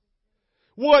Jesus.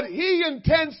 What he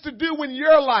intends to do in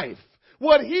your life.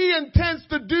 What he intends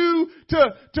to do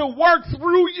to work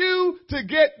through you to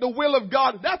get the will of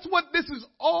God. That's what this is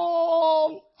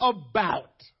all about.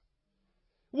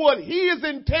 What he is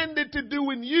intended to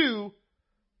do in you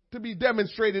to be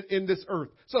demonstrated in this earth.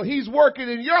 So he's working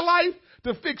in your life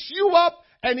to fix you up,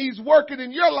 and he's working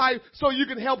in your life so you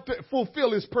can help to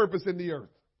fulfill his purpose in the earth.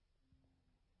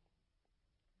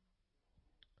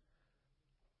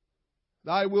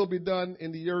 Thy will be done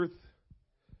in the earth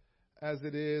as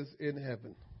it is in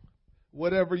heaven.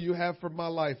 Whatever you have for my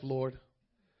life, Lord,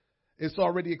 it's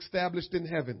already established in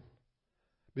heaven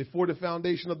before the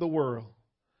foundation of the world.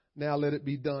 Now let it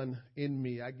be done in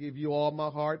me. I give you all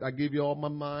my heart. I give you all my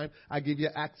mind. I give you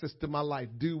access to my life.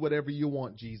 Do whatever you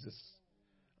want, Jesus.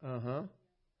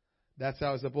 That's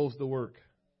how it's supposed to work.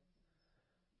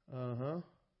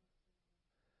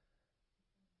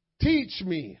 Teach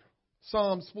me.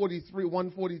 Psalms 43,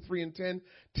 143 and 10.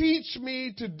 Teach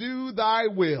me to do thy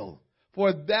will,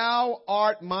 for thou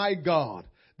art my God.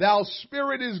 Thou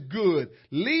spirit is good.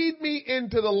 Lead me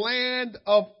into the land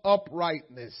of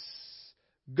uprightness.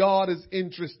 God is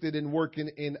interested in working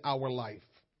in our life.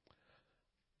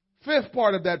 Fifth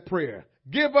part of that prayer.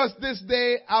 Give us this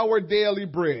day our daily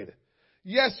bread.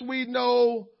 Yes, we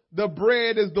know the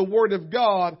bread is the word of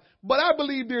God, but I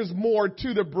believe there's more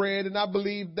to the bread, and I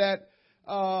believe that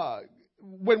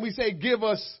when we say give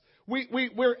us,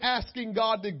 we're asking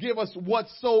God to give us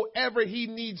whatsoever he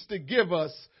needs to give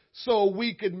us so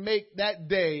we can make that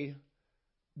day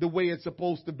the way it's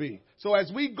supposed to be. So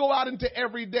as we go out into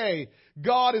every day,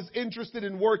 God is interested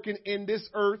in working in this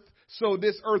earth so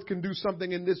this earth can do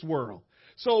something in this world.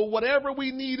 So whatever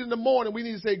we need in the morning, we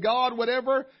need to say, God,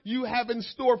 whatever you have in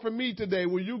store for me today,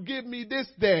 will you give me this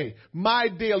day my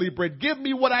daily bread? Give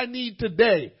me what I need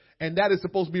today. And that is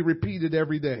supposed to be repeated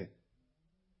every day.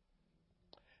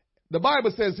 The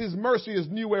Bible says his mercy is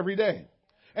new every day.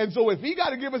 And so if he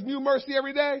got to give us new mercy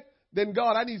every day, then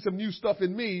God, I need some new stuff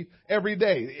in me every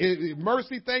day.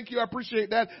 Mercy, thank you. I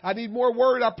appreciate that. I need more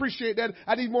word. I appreciate that.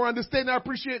 I need more understanding. I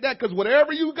appreciate that. Because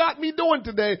whatever you got me doing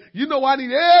today, you know I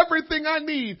need everything I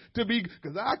need to be,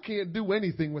 because I can't do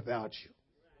anything without you.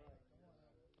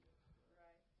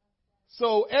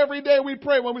 So every day we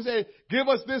pray when we say, give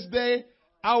us this day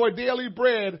our daily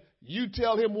bread, you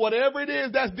tell him whatever it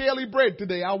is that's daily bread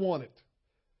today, I want it.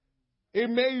 It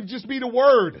may just be the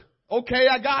word. Okay,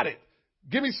 I got it.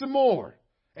 Give me some more.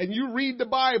 And you read the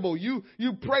Bible. You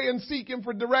pray and seek him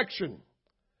for direction.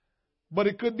 But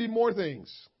it could be more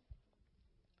things.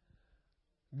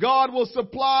 God will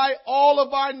supply all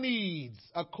of our needs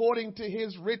according to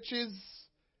his riches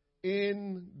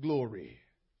in glory.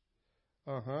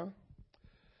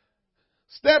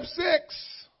 Step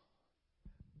 6.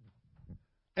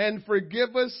 And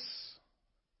forgive us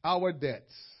our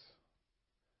debts.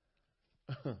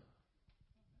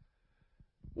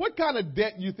 What kind of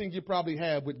debt you think you probably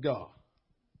have with God?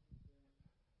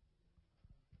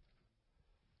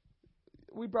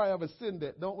 We probably have a sin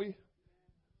debt, don't we?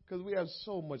 Because we have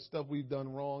so much stuff we've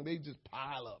done wrong. They just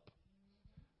pile up.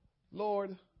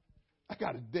 Lord, I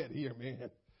got a debt here, man.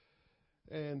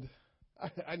 And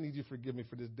I need you to forgive me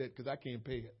for this debt because I can't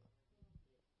pay it.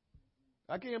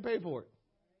 I can't pay for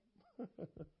it.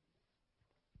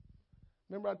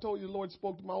 Remember I told you the Lord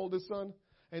spoke to my oldest son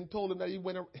and told him that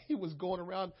he was going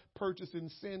around purchasing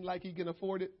sin like he can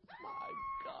afford it?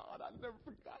 My God, I never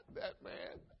forgot that,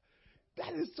 man.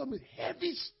 That is some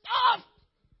heavy stuff.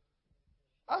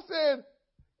 I said,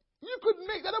 you couldn't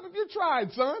make that up if you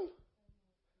tried, son.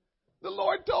 The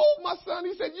Lord told my son,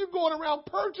 he said, you're going around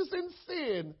purchasing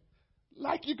sin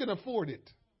like you can afford it.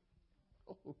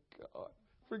 Oh, God.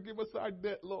 Forgive us our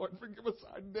debt, Lord. Forgive us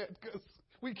our debt because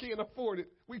we can't afford it.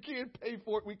 We can't pay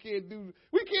for it. We can't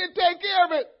take care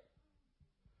of it.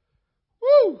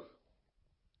 Woo!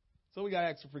 So we got to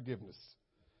ask for forgiveness.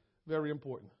 Very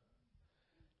important.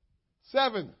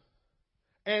 7,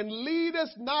 and lead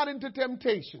us not into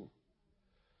temptation.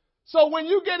 So when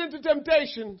you get into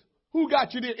temptation, who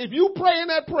got you there? If you pray in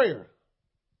that prayer,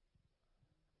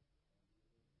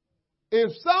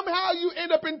 if somehow you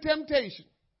end up in temptation,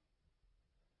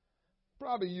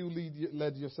 probably you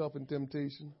led yourself in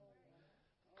temptation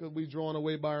because we're drawn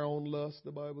away by our own lust,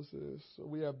 the Bible says. So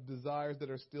we have desires that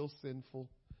are still sinful.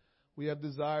 We have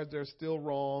desires that are still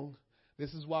wrong.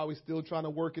 This is why we're still trying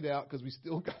to work it out because we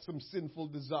still got some sinful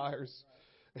desires.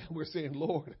 And we're saying,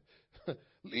 Lord,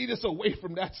 lead us away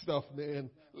from that stuff, man.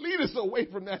 Lead us away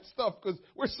from that stuff because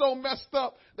we're so messed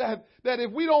up that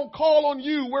if we don't call on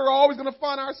you, we're always going to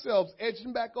find ourselves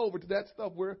edging back over to that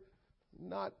stuff we're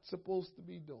not supposed to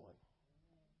be doing.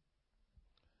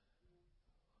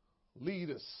 Lead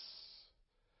us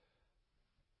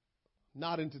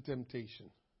not into temptation.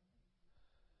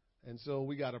 And so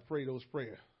we got to pray those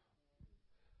prayers.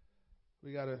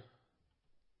 We got to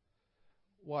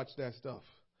watch that stuff.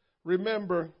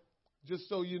 Remember, just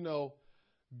so you know,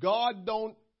 God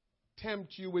don't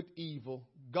tempt you with evil.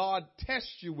 God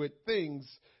tests you with things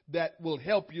that will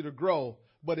help you to grow.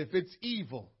 But if it's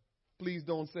evil, please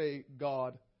don't say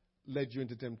God led you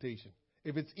into temptation.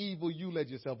 If it's evil, you led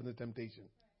yourself into temptation.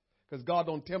 Because God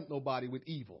don't tempt nobody with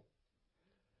evil.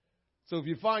 So if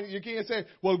you find, you can't say,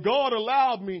 well, God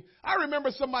allowed me. I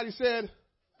remember somebody said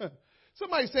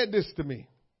this to me.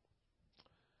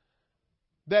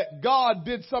 That God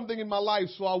did something in my life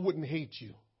so I wouldn't hate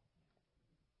you.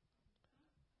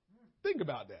 Think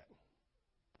about that.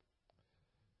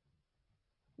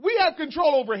 We have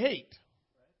control over hate.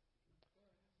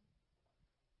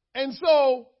 And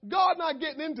so God not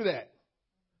getting into that.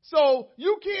 So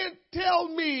you can't tell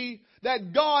me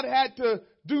that God had to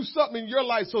do something in your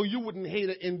life so you wouldn't hate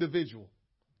an individual.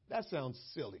 That sounds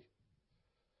silly.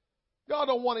 God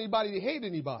don't want anybody to hate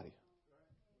anybody.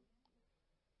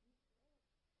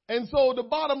 And so the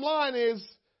bottom line is,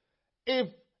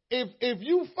 if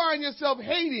you find yourself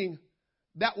hating,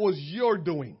 that was your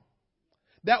doing.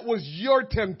 That was your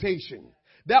temptation.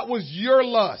 That was your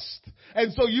lust.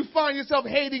 And so you find yourself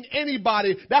hating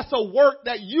anybody, that's a work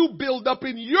that you build up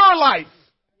in your life.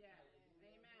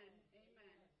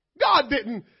 God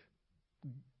didn't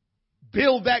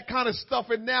build that kind of stuff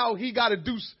and now he got to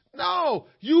do. No,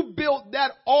 you built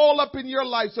that all up in your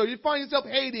life. So you find yourself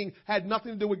hating had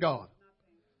nothing to do with God.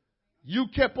 You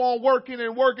kept on working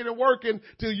and working and working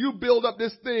till you build up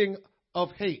this thing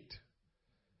of hate.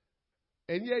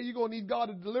 And yeah, you're going to need God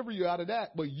to deliver you out of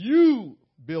that, but you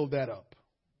build that up.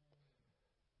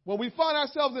 When we find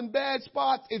ourselves in bad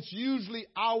spots, it's usually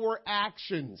our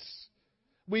actions.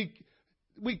 We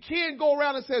can't go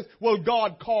around and say, well,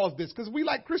 God caused this. Because we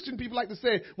like Christian people like to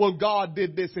say, well, God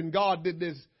did this and God did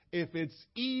this. If it's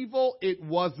evil, it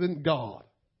wasn't God.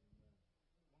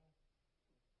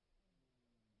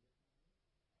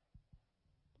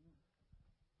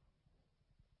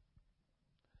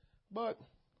 But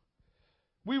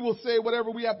we will say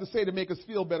whatever we have to say to make us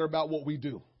feel better about what we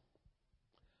do.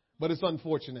 But it's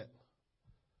unfortunate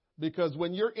Because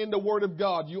when you're in the Word of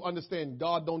God, you understand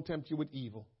God don't tempt you with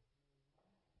evil.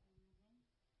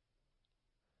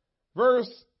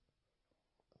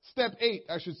 Step 8,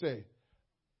 I should say.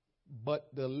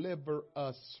 But deliver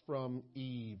us from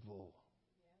evil.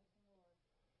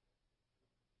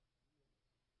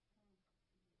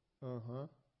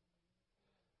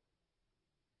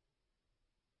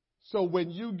 So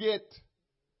when you get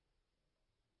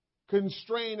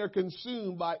constrained or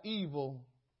consumed by evil,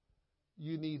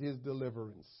 you need his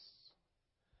deliverance.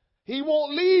 He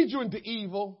won't lead you into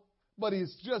evil, but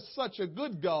he's just such a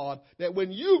good God that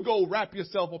when you go wrap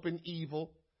yourself up in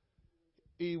evil,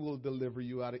 he will deliver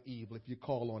you out of evil if you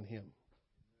call on him.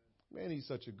 Man, he's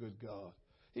such a good God.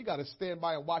 He got to stand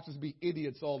by and watch us be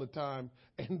idiots all the time.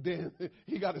 And then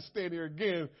he got to stand here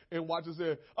again and watch us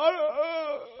say,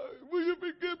 will you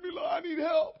forgive me, Lord? I need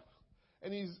help.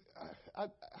 And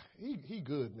he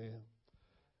good, man.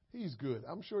 He's good.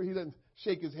 I'm sure he doesn't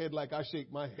shake his head like I shake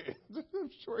my head. I'm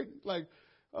sure he's like,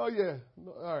 oh, yeah.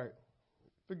 No, all right.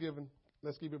 Forgiven.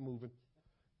 Let's keep it moving.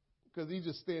 Because he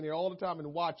just stand there all the time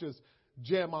and watch us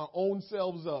jam our own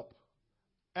selves up.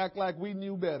 Act like we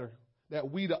knew better.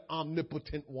 That we the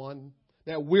omnipotent one.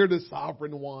 That we're the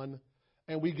sovereign one.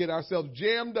 And we get ourselves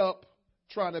jammed up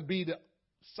trying to be the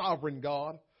sovereign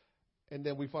God. And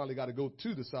then we finally got to go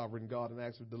to the sovereign God and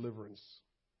ask for deliverance.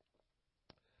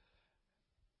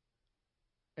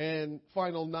 And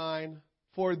final 9.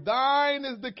 For thine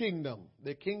is the kingdom.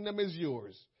 The kingdom is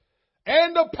yours.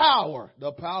 And the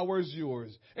power is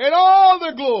yours. And all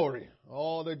the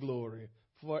glory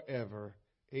forever.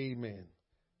 Amen.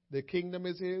 The kingdom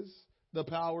is his. The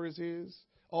power is his.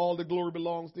 All the glory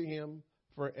belongs to him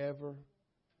forever.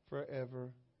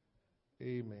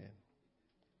 Amen.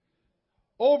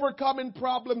 Overcoming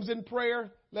problems in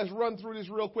prayer. Let's run through this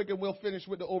real quick and we'll finish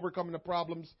with the overcoming the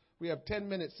problems. We have 10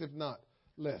 minutes, if not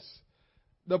less.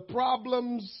 The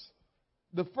problems,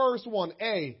 the first one,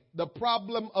 A, the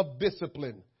problem of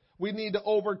discipline. We need to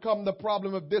overcome the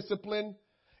problem of discipline.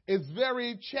 It's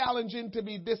very challenging to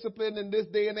be disciplined in this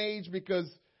day and age because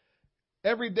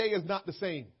every day is not the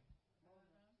same.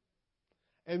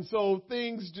 And so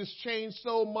things just change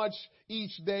so much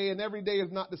each day, and every day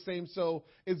is not the same. So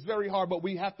it's very hard, but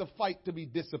we have to fight to be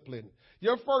disciplined.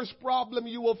 Your first problem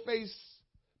you will face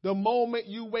the moment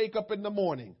you wake up in the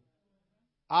morning.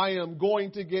 I am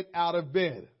going to get out of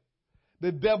bed.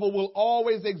 The devil will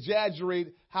always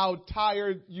exaggerate how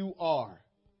tired you are.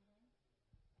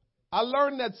 I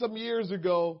learned that some years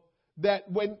ago that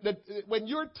when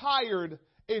you're tired,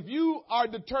 if you are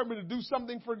determined to do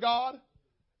something for God,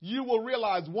 you will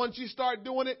realize once you start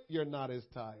doing it, you're not as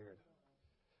tired.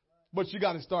 But you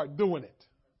got to start doing it.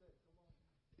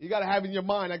 You got to have in your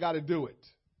mind, I got to do it.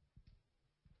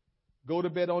 Go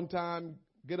to bed on time,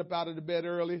 get up out of the bed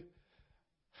early.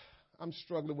 I'm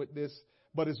struggling with this,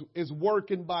 but it's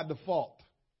working by default.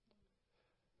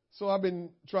 So I've been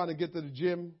trying to get to the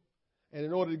gym. And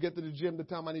in order to get to the gym the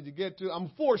time I need to get to, I'm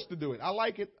forced to do it. I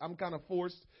like it. I'm kind of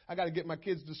forced. I got to get my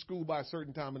kids to school by a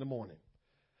certain time in the morning.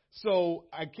 So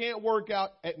I can't work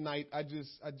out at night. It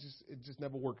just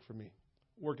never worked for me.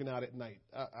 Working out at night.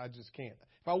 I just can't.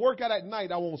 If I work out at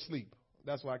night, I won't sleep.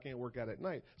 That's why I can't work out at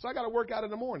night. So I got to work out in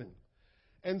the morning.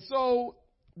 And so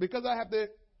because I have to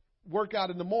work out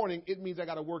in the morning, it means I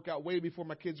got to work out way before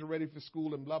my kids are ready for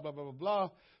school and blah, blah, blah, blah, blah.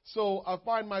 So I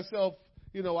find myself,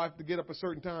 I have to get up a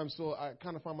certain time. So I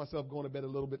kind of find myself going to bed a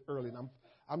little bit early. And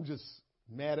I'm just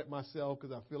mad at myself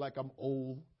because I feel like I'm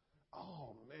old.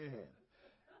 Oh, man.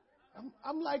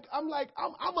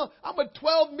 I'm a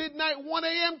 12 midnight, 1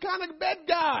 a.m. kind of bed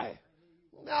guy.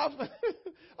 Now I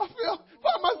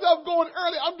find myself going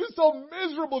early. I'm just so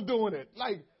miserable doing it.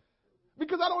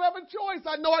 Because I don't have a choice.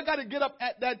 I know I got to get up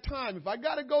at that time. If I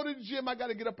got to go to the gym, I got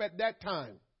to get up at that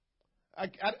time. I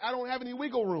don't have any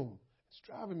wiggle room. It's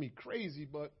driving me crazy,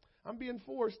 but I'm being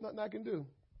forced. Nothing I can do.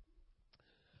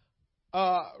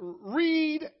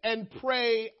 Read and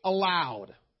pray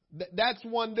aloud. That's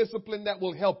one discipline that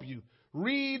will help you.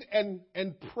 Read and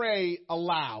pray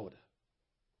aloud.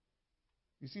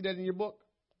 You see that in your book?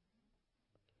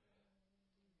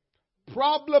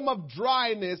 Problem of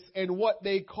dryness and what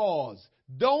they cause.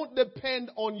 Don't depend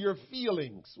on your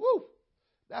feelings. Woo!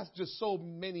 That's just so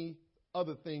many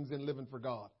other things in living for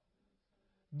God.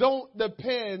 Don't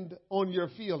depend on your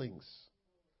feelings.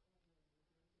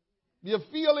 Your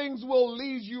feelings will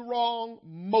lead you wrong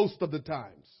most of the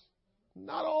times.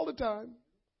 Not all the time.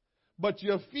 But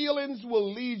your feelings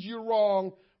will lead you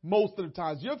wrong most of the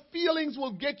times. Your feelings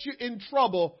will get you in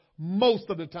trouble most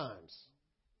of the times.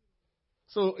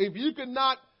 So if you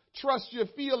cannot trust your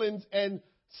feelings and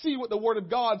see what the Word of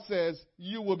God says,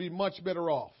 you will be much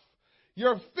better off.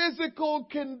 your physical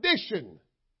condition,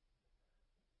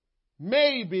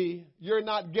 maybe you're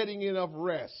not getting enough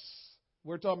rest.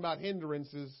 We're talking about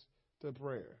hindrances to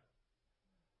prayer.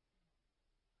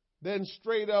 Then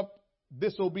straight up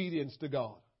disobedience to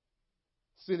God.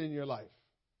 Sin in your life.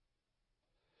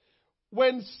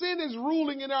 When sin is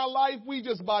ruling in our life, we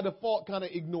just by default kind of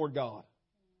ignore God.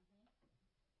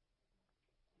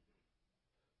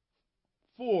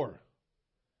 4,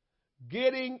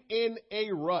 getting in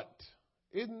a rut.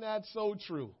 Isn't that so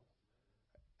true?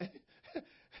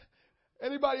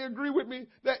 Anybody agree with me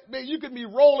that man, you can be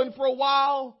rolling for a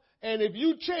while, and if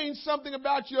you change something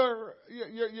about your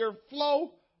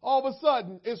flow, all of a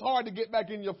sudden it's hard to get back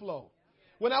in your flow.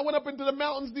 When I went up into the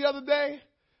mountains the other day,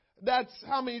 that's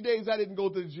how many days I didn't go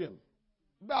to the gym.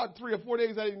 About 3 or 4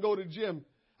 days I didn't go to the gym.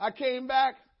 I came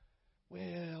back,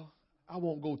 well, I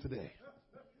won't go today.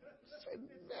 I said,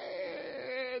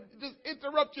 man, just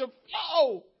interrupt your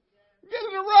flow. Get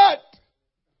in a rut.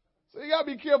 So you got to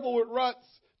be careful with ruts.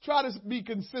 Try to be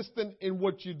consistent in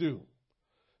what you do.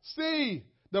 C,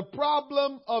 the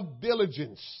problem of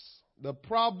diligence. The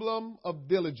problem of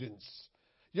diligence.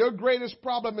 Your greatest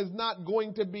problem is not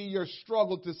going to be your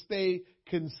struggle to stay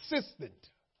consistent.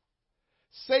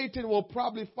 Satan will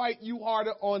probably fight you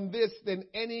harder on this than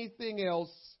anything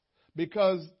else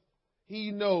because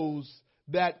he knows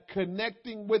that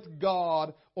connecting with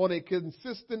God on a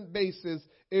consistent basis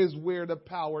is where the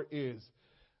power is.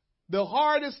 The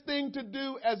hardest thing to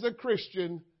do as a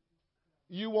Christian,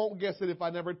 you won't guess it if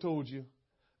I never told you.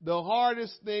 The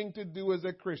hardest thing to do as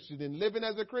a Christian, in living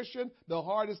as a Christian, the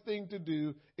hardest thing to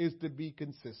do is to be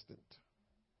consistent.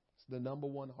 It's the number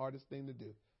one hardest thing to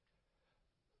do.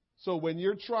 So when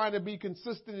you're trying to be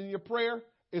consistent in your prayer,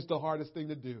 it's the hardest thing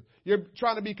to do. You're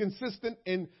trying to be consistent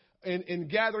in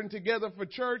gathering together for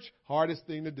church, hardest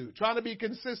thing to do. Trying to be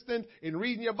consistent in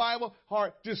reading your Bible,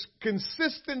 hard. Just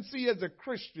consistency as a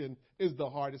Christian is the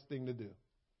hardest thing to do.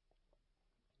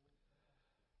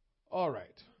 All right.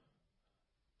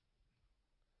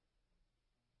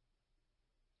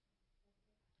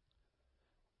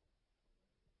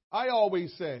 I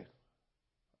always say,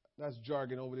 that's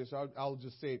jargon over this, so I'll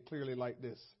just say it clearly like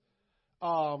this.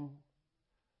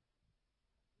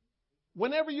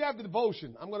 Whenever you have the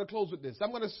devotion, I'm going to close with this.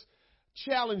 I'm going to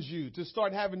challenge you to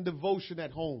start having devotion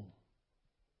at home.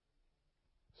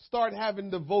 Start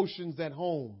having devotions at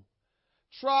home.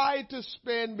 Try to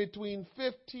spend between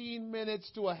 15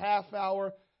 minutes to a half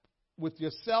hour with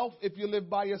yourself if you live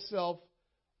by yourself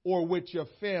or with your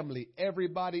family,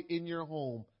 everybody in your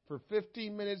home, for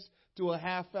 15 minutes to a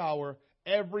half hour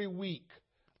every week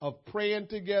of praying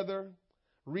together,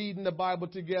 reading the Bible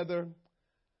together,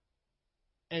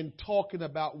 and talking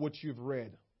about what you've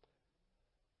read.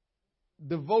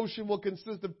 Devotion will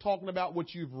consist of talking about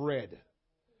what you've read.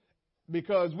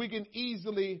 Because we can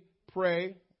easily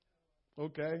pray.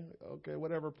 Okay,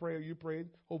 whatever prayer you prayed.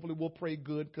 Hopefully we'll pray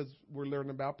good because we're learning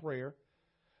about prayer.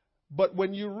 But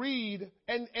when you read,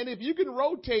 and if you can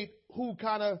rotate who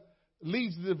kind of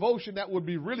leads the devotion, that would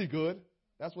be really good.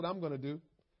 That's what I'm going to do.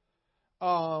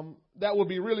 That would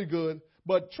be really good.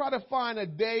 But try to find a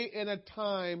day and a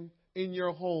time in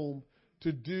your home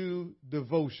to do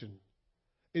devotion.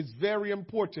 It's very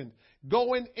important.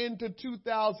 Going into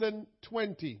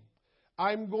 2020,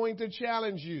 I'm going to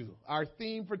challenge you. Our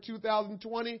theme for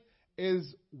 2020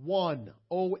 is one,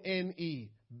 O-N-E,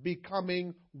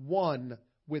 becoming one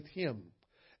with Him.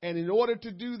 And in order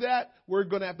to do that, we're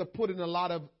going to have to put in a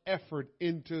lot of effort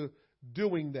into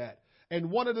doing that. And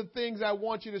one of the things I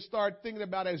want you to start thinking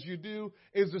about as you do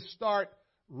is to start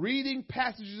reading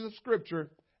passages of Scripture,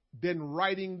 then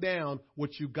writing down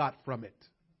what you got from it.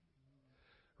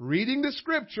 Reading the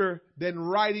Scripture, then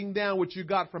writing down what you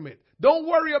got from it. Don't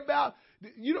worry about,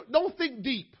 don't think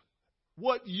deep.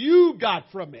 What you got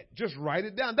from it, just write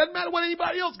it down. Doesn't matter what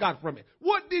anybody else got from it.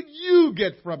 What did you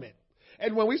get from it?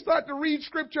 And when we start to read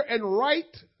Scripture and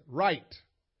write,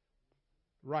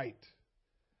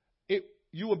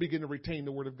 you will begin to retain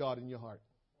the Word of God in your heart.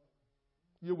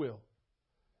 You will.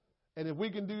 And if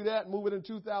we can do that, move it in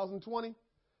 2020,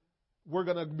 we're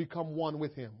going to become one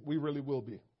with Him. We really will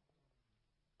be.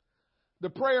 The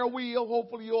prayer wheel,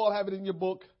 hopefully you all have it in your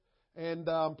book. And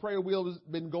prayer wheel has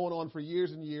been going on for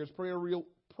years and years. Prayer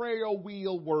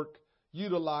wheel work.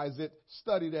 Utilize it.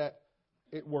 Study that.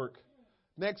 It work.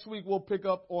 Next week we'll pick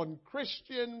up on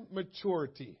Christian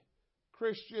maturity.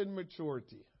 Christian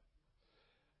maturity.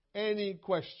 Any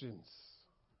questions?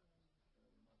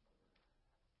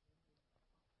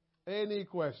 Any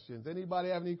questions? Anybody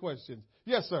have any questions?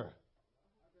 Yes, sir.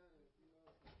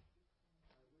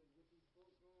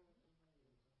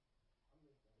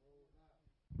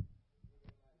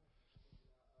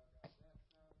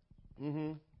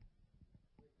 Mm-hmm.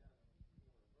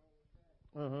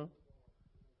 Uh-huh.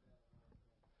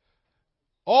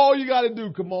 All you got to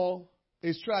do, Kamal,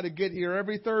 is try to get here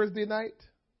every Thursday night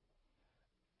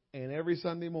and every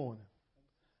Sunday morning.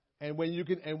 And when you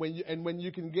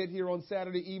can get here on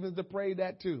Saturday evenings to pray,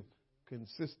 that too.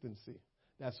 Consistency.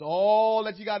 That's all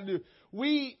that you got to do.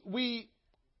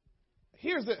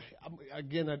 Here's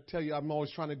again, I tell you, I'm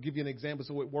always trying to give you an example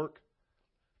so it work.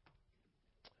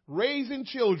 Raising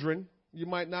children, you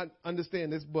might not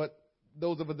understand this, but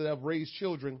those of us that have raised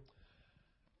children,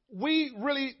 we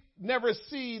really never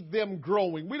see them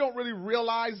growing. We don't really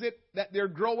realize it, that they're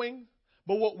growing.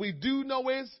 But what we do know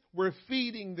is we're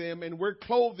feeding them and we're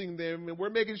clothing them and we're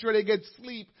making sure they get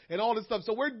sleep and all this stuff.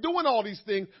 So we're doing all these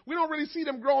things. We don't really see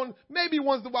them growing. Maybe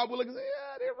once in a while we'll look and say,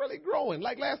 yeah, they're really growing.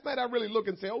 Like last night I really look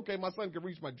and say, okay, my son can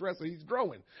reach my dresser. He's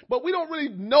growing. But we don't really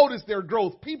notice their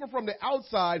growth. People from the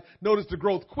outside notice the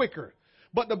growth quicker.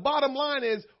 But the bottom line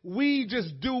is we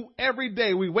just do every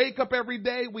day. We wake up every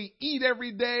day. We eat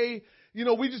every day. You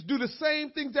know, we just do the same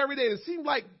things every day. It seems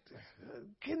like,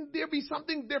 can there be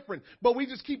something different? But we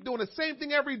just keep doing the same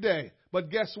thing every day.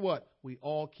 But guess what? We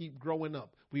all keep growing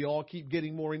up. We all keep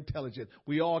getting more intelligent.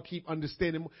 We all keep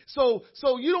understanding. So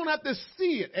you don't have to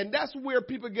see it. And that's where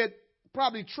people get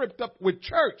probably tripped up with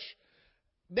church.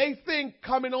 They think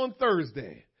coming on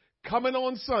Thursday, coming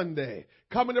on Sunday,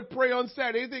 coming to pray on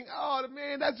Saturday, they think, oh,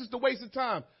 man, that's just a waste of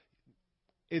time.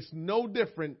 It's no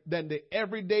different than the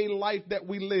everyday life that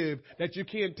we live, that you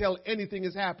can't tell anything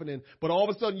is happening. But all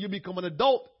of a sudden you become an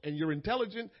adult and you're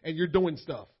intelligent and you're doing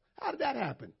stuff. How did that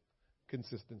happen?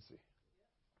 Consistency.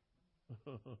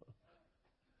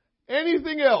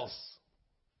 Anything else?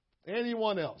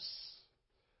 Anyone else?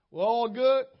 Well, all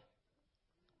good?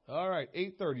 All right,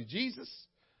 8:30. Jesus,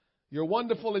 you're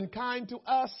wonderful and kind to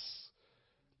us.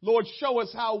 Lord, show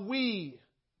us how we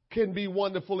can be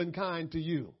wonderful and kind to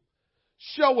you.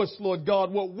 Show us, Lord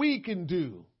God, what we can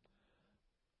do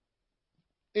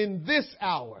in this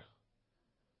hour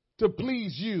to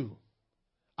please you.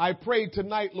 I pray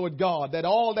tonight, Lord God, that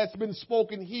all that's been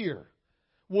spoken here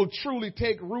will truly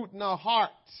take root in our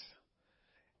hearts.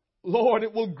 Lord,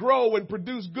 it will grow and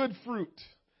produce good fruit.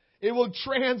 It will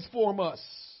transform us.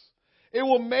 It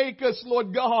will make us,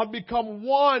 Lord God, become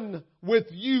one with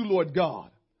you, Lord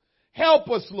God. Help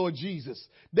us, Lord Jesus,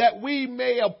 that we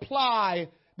may apply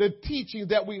the teachings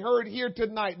that we heard here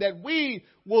tonight, that we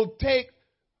will take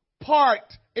part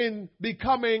in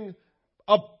becoming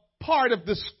a part of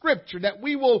the scripture, that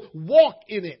we will walk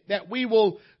in it, that we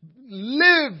will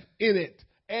live in it,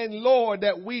 and Lord,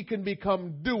 that we can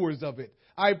become doers of it.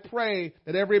 I pray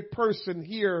that every person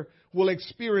here will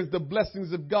experience the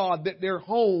blessings of God, that their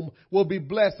home will be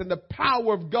blessed and the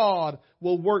power of God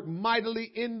will work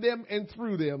mightily in them and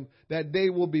through them, that they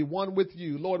will be one with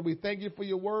you. Lord, we thank you for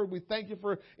your word. We thank you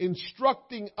for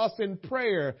instructing us in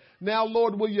prayer. Now,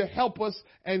 Lord, will you help us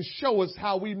and show us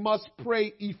how we must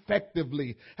pray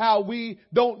effectively, how we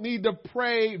don't need to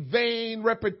pray vain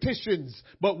repetitions,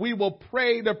 but we will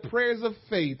pray the prayers of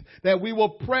faith, that we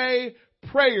will pray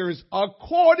prayers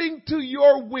according to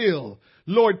your will.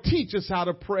 Lord, teach us how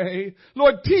to pray.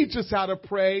 Lord, teach us how to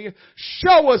pray.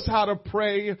 Show us how to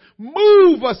pray.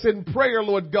 Move us in prayer,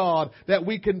 Lord God, that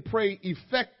we can pray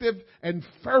effective and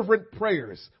fervent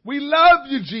prayers. We love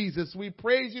you, Jesus. We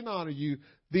praise you and honor you.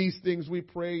 These things we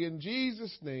pray in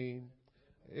Jesus' name.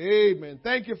 Amen.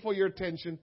 Thank you for your attention.